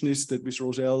this mission is that with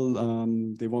ROSE-L,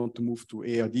 they want to move to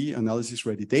ARD, analysis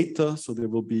ready data. So there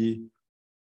will be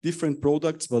different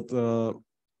products, but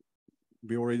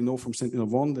we already know from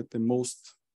Sentinel-1 that the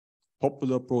most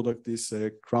popular product is a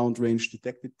ground range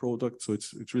detected product. So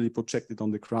it's really projected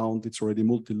on the ground. It's already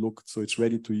multi-looked, so it's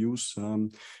ready to use.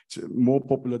 It's more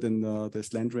popular than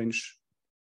this land range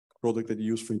product that you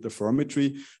use for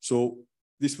interferometry. So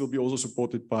this will be also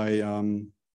supported by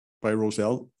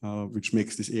ROSE-L, which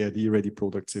makes this ARD-ready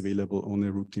products available on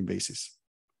a routine basis.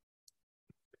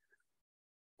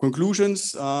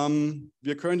 Conclusions, we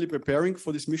are currently preparing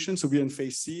for this mission. So we are in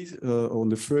phase C, in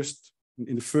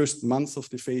the first month of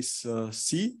the phase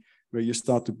C, where you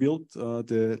start to build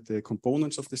the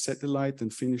components of the satellite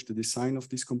and finish the design of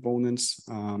these components.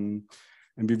 And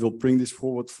we will bring this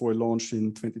forward for a launch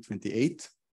in 2028.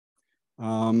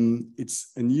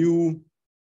 It's a new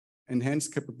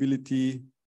enhanced capability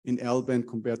in L-band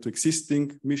compared to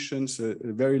existing missions, a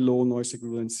very low noise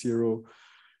equivalent 0,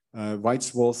 wide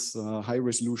swath, high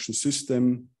resolution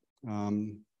system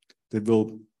that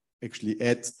will actually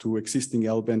add to existing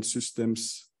L-band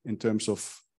systems in terms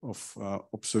of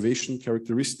observation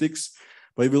characteristics,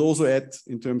 but it will also add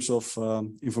in terms of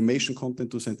information content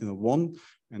to Sentinel-1,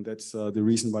 and that's the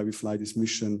reason why we fly this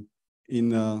mission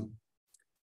in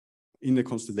a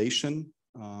constellation.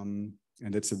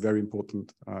 And that's a very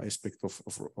important aspect of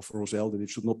ROSE-L, that it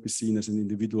should not be seen as an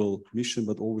individual mission,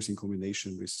 but always in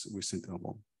combination with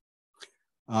Sentinel-1.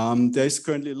 There is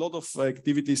currently a lot of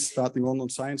activities starting on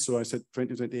science. So I said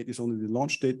 2028 is only the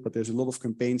launch date, but there's a lot of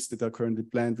campaigns that are currently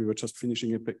planned. We were just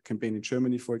finishing a campaign in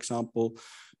Germany, for example.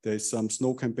 There's some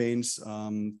snow campaigns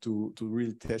to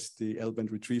really test the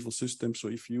L-band retrieval system. So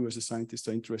if you as a scientist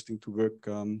are interested to work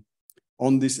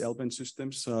on these L-band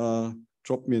systems,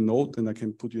 drop me a note and I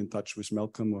can put you in touch with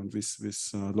Malcolm or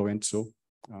with Lorenzo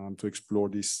to explore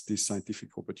these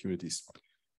scientific opportunities.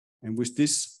 And with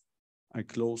this, I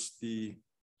close the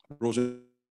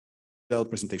ROSE-L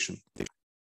presentation.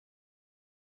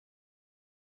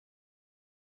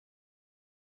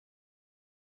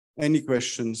 Any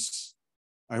questions?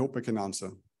 I hope I can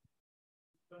answer.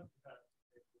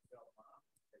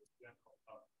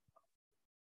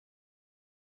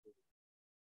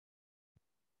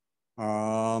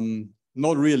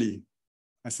 Not really,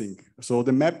 I think. So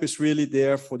the map is really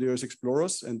there for the Earth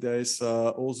explorers, and there is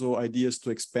also ideas to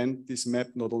expand this map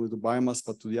not only to biomass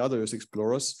but to the other Earth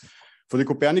explorers. For the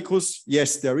Copernicus,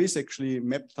 yes, there is actually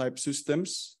map type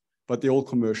systems, but they're all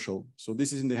commercial. So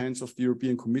this is in the hands of the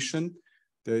European Commission.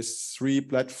 There's 3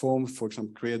 platforms. For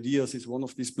example, Creadias is one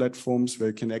of these platforms where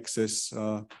you can access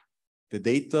the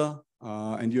data,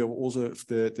 and you have also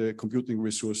the computing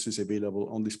resources available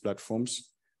on these platforms.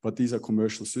 But these are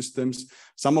commercial systems.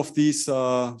 Some of these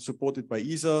are supported by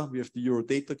ESA. We have the Euro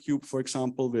Data Cube, for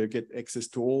example, where you get access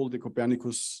to all the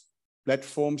Copernicus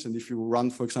platforms. And if you run,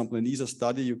 for example, an ESA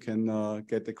study, you can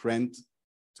get a grant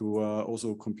to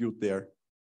also compute there.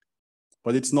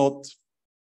 But it's not,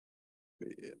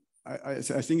 I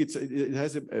think it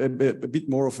has a bit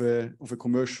more of a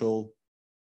commercial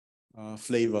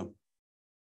flavor.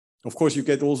 Of course, you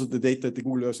get also the data at the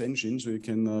Google Earth Engine, so you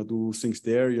can do things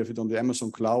there. You have it on the Amazon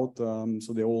cloud,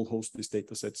 so they all host these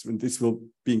data sets, and this will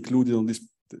be included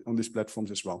on these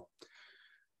platforms as well.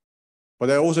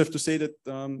 But I also have to say that,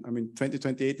 I mean,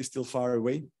 2028 is still far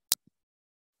away.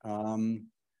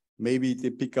 Maybe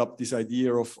they pick up this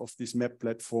idea of these map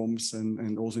platforms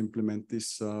and also implement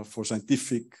this for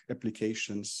scientific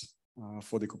applications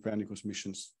for the Copernicus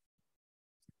missions.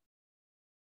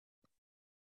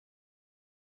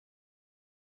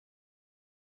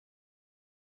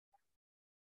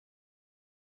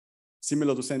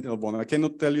 Similar to Sentinel-1. I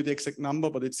cannot tell you the exact number,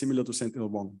 but it's similar to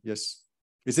Sentinel-1. Yes.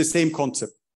 It's the same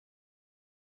concept.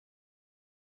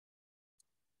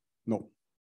 No.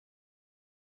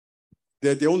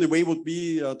 The only way would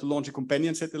be to launch a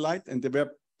companion satellite, and there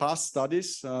were past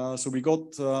studies. So we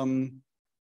got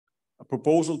a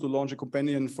proposal to launch a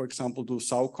companion, for example, to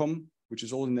SAOCOM, which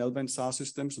is all an L-band SAR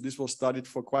system. So this was studied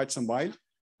for quite some while.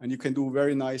 And you can do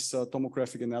very nice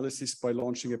tomographic analysis by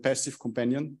launching a passive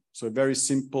companion. So a very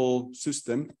simple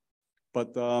system.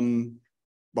 But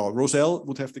well, ROSE-L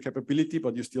would have the capability,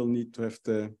 but you still need to have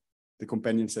the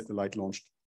companion satellite launched.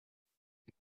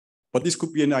 But this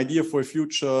could be an idea for a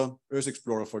future Earth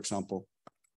explorer, for example.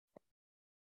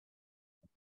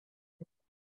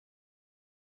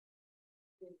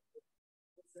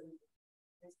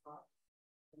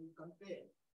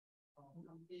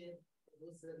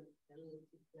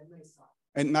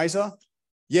 And NISA?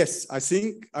 Yes, I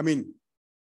think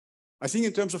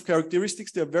in terms of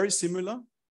characteristics, they're very similar.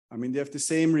 I mean, they have the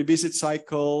same revisit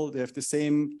cycle, they have the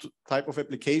same type of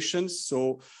applications,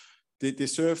 so they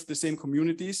serve the same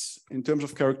communities. In terms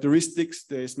of characteristics,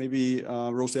 there's maybe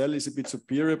ROSE-L is a bit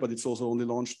superior, but it's also only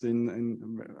launched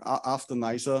after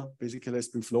NISA basically has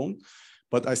been flown.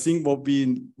 But I think what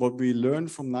we learn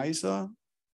from NISA,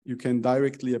 you can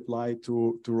directly apply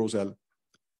to ROSE-L.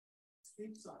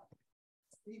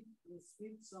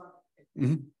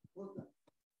 Mm-hmm.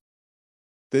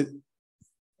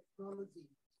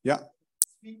 Yeah.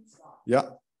 Yeah.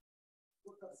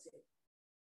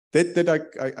 That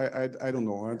I don't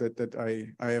know. That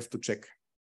I have to check.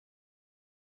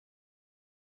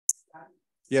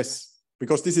 Yes,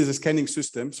 because this is a scanning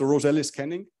system. So ROSE-L is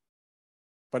scanning,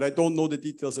 but I don't know the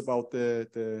details about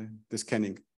the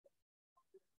scanning.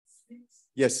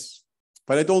 Yes,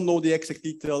 but I don't know the exact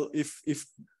detail if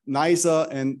NISA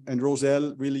and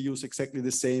ROSE-L really use exactly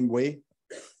the same way.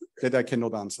 That I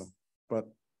cannot answer. But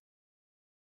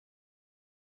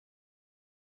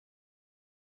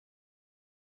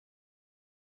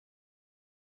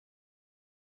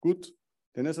good.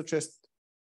 Then I suggest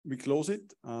we close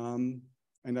it. And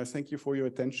I thank you for your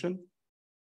attention.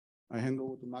 I hand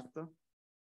over to Magda.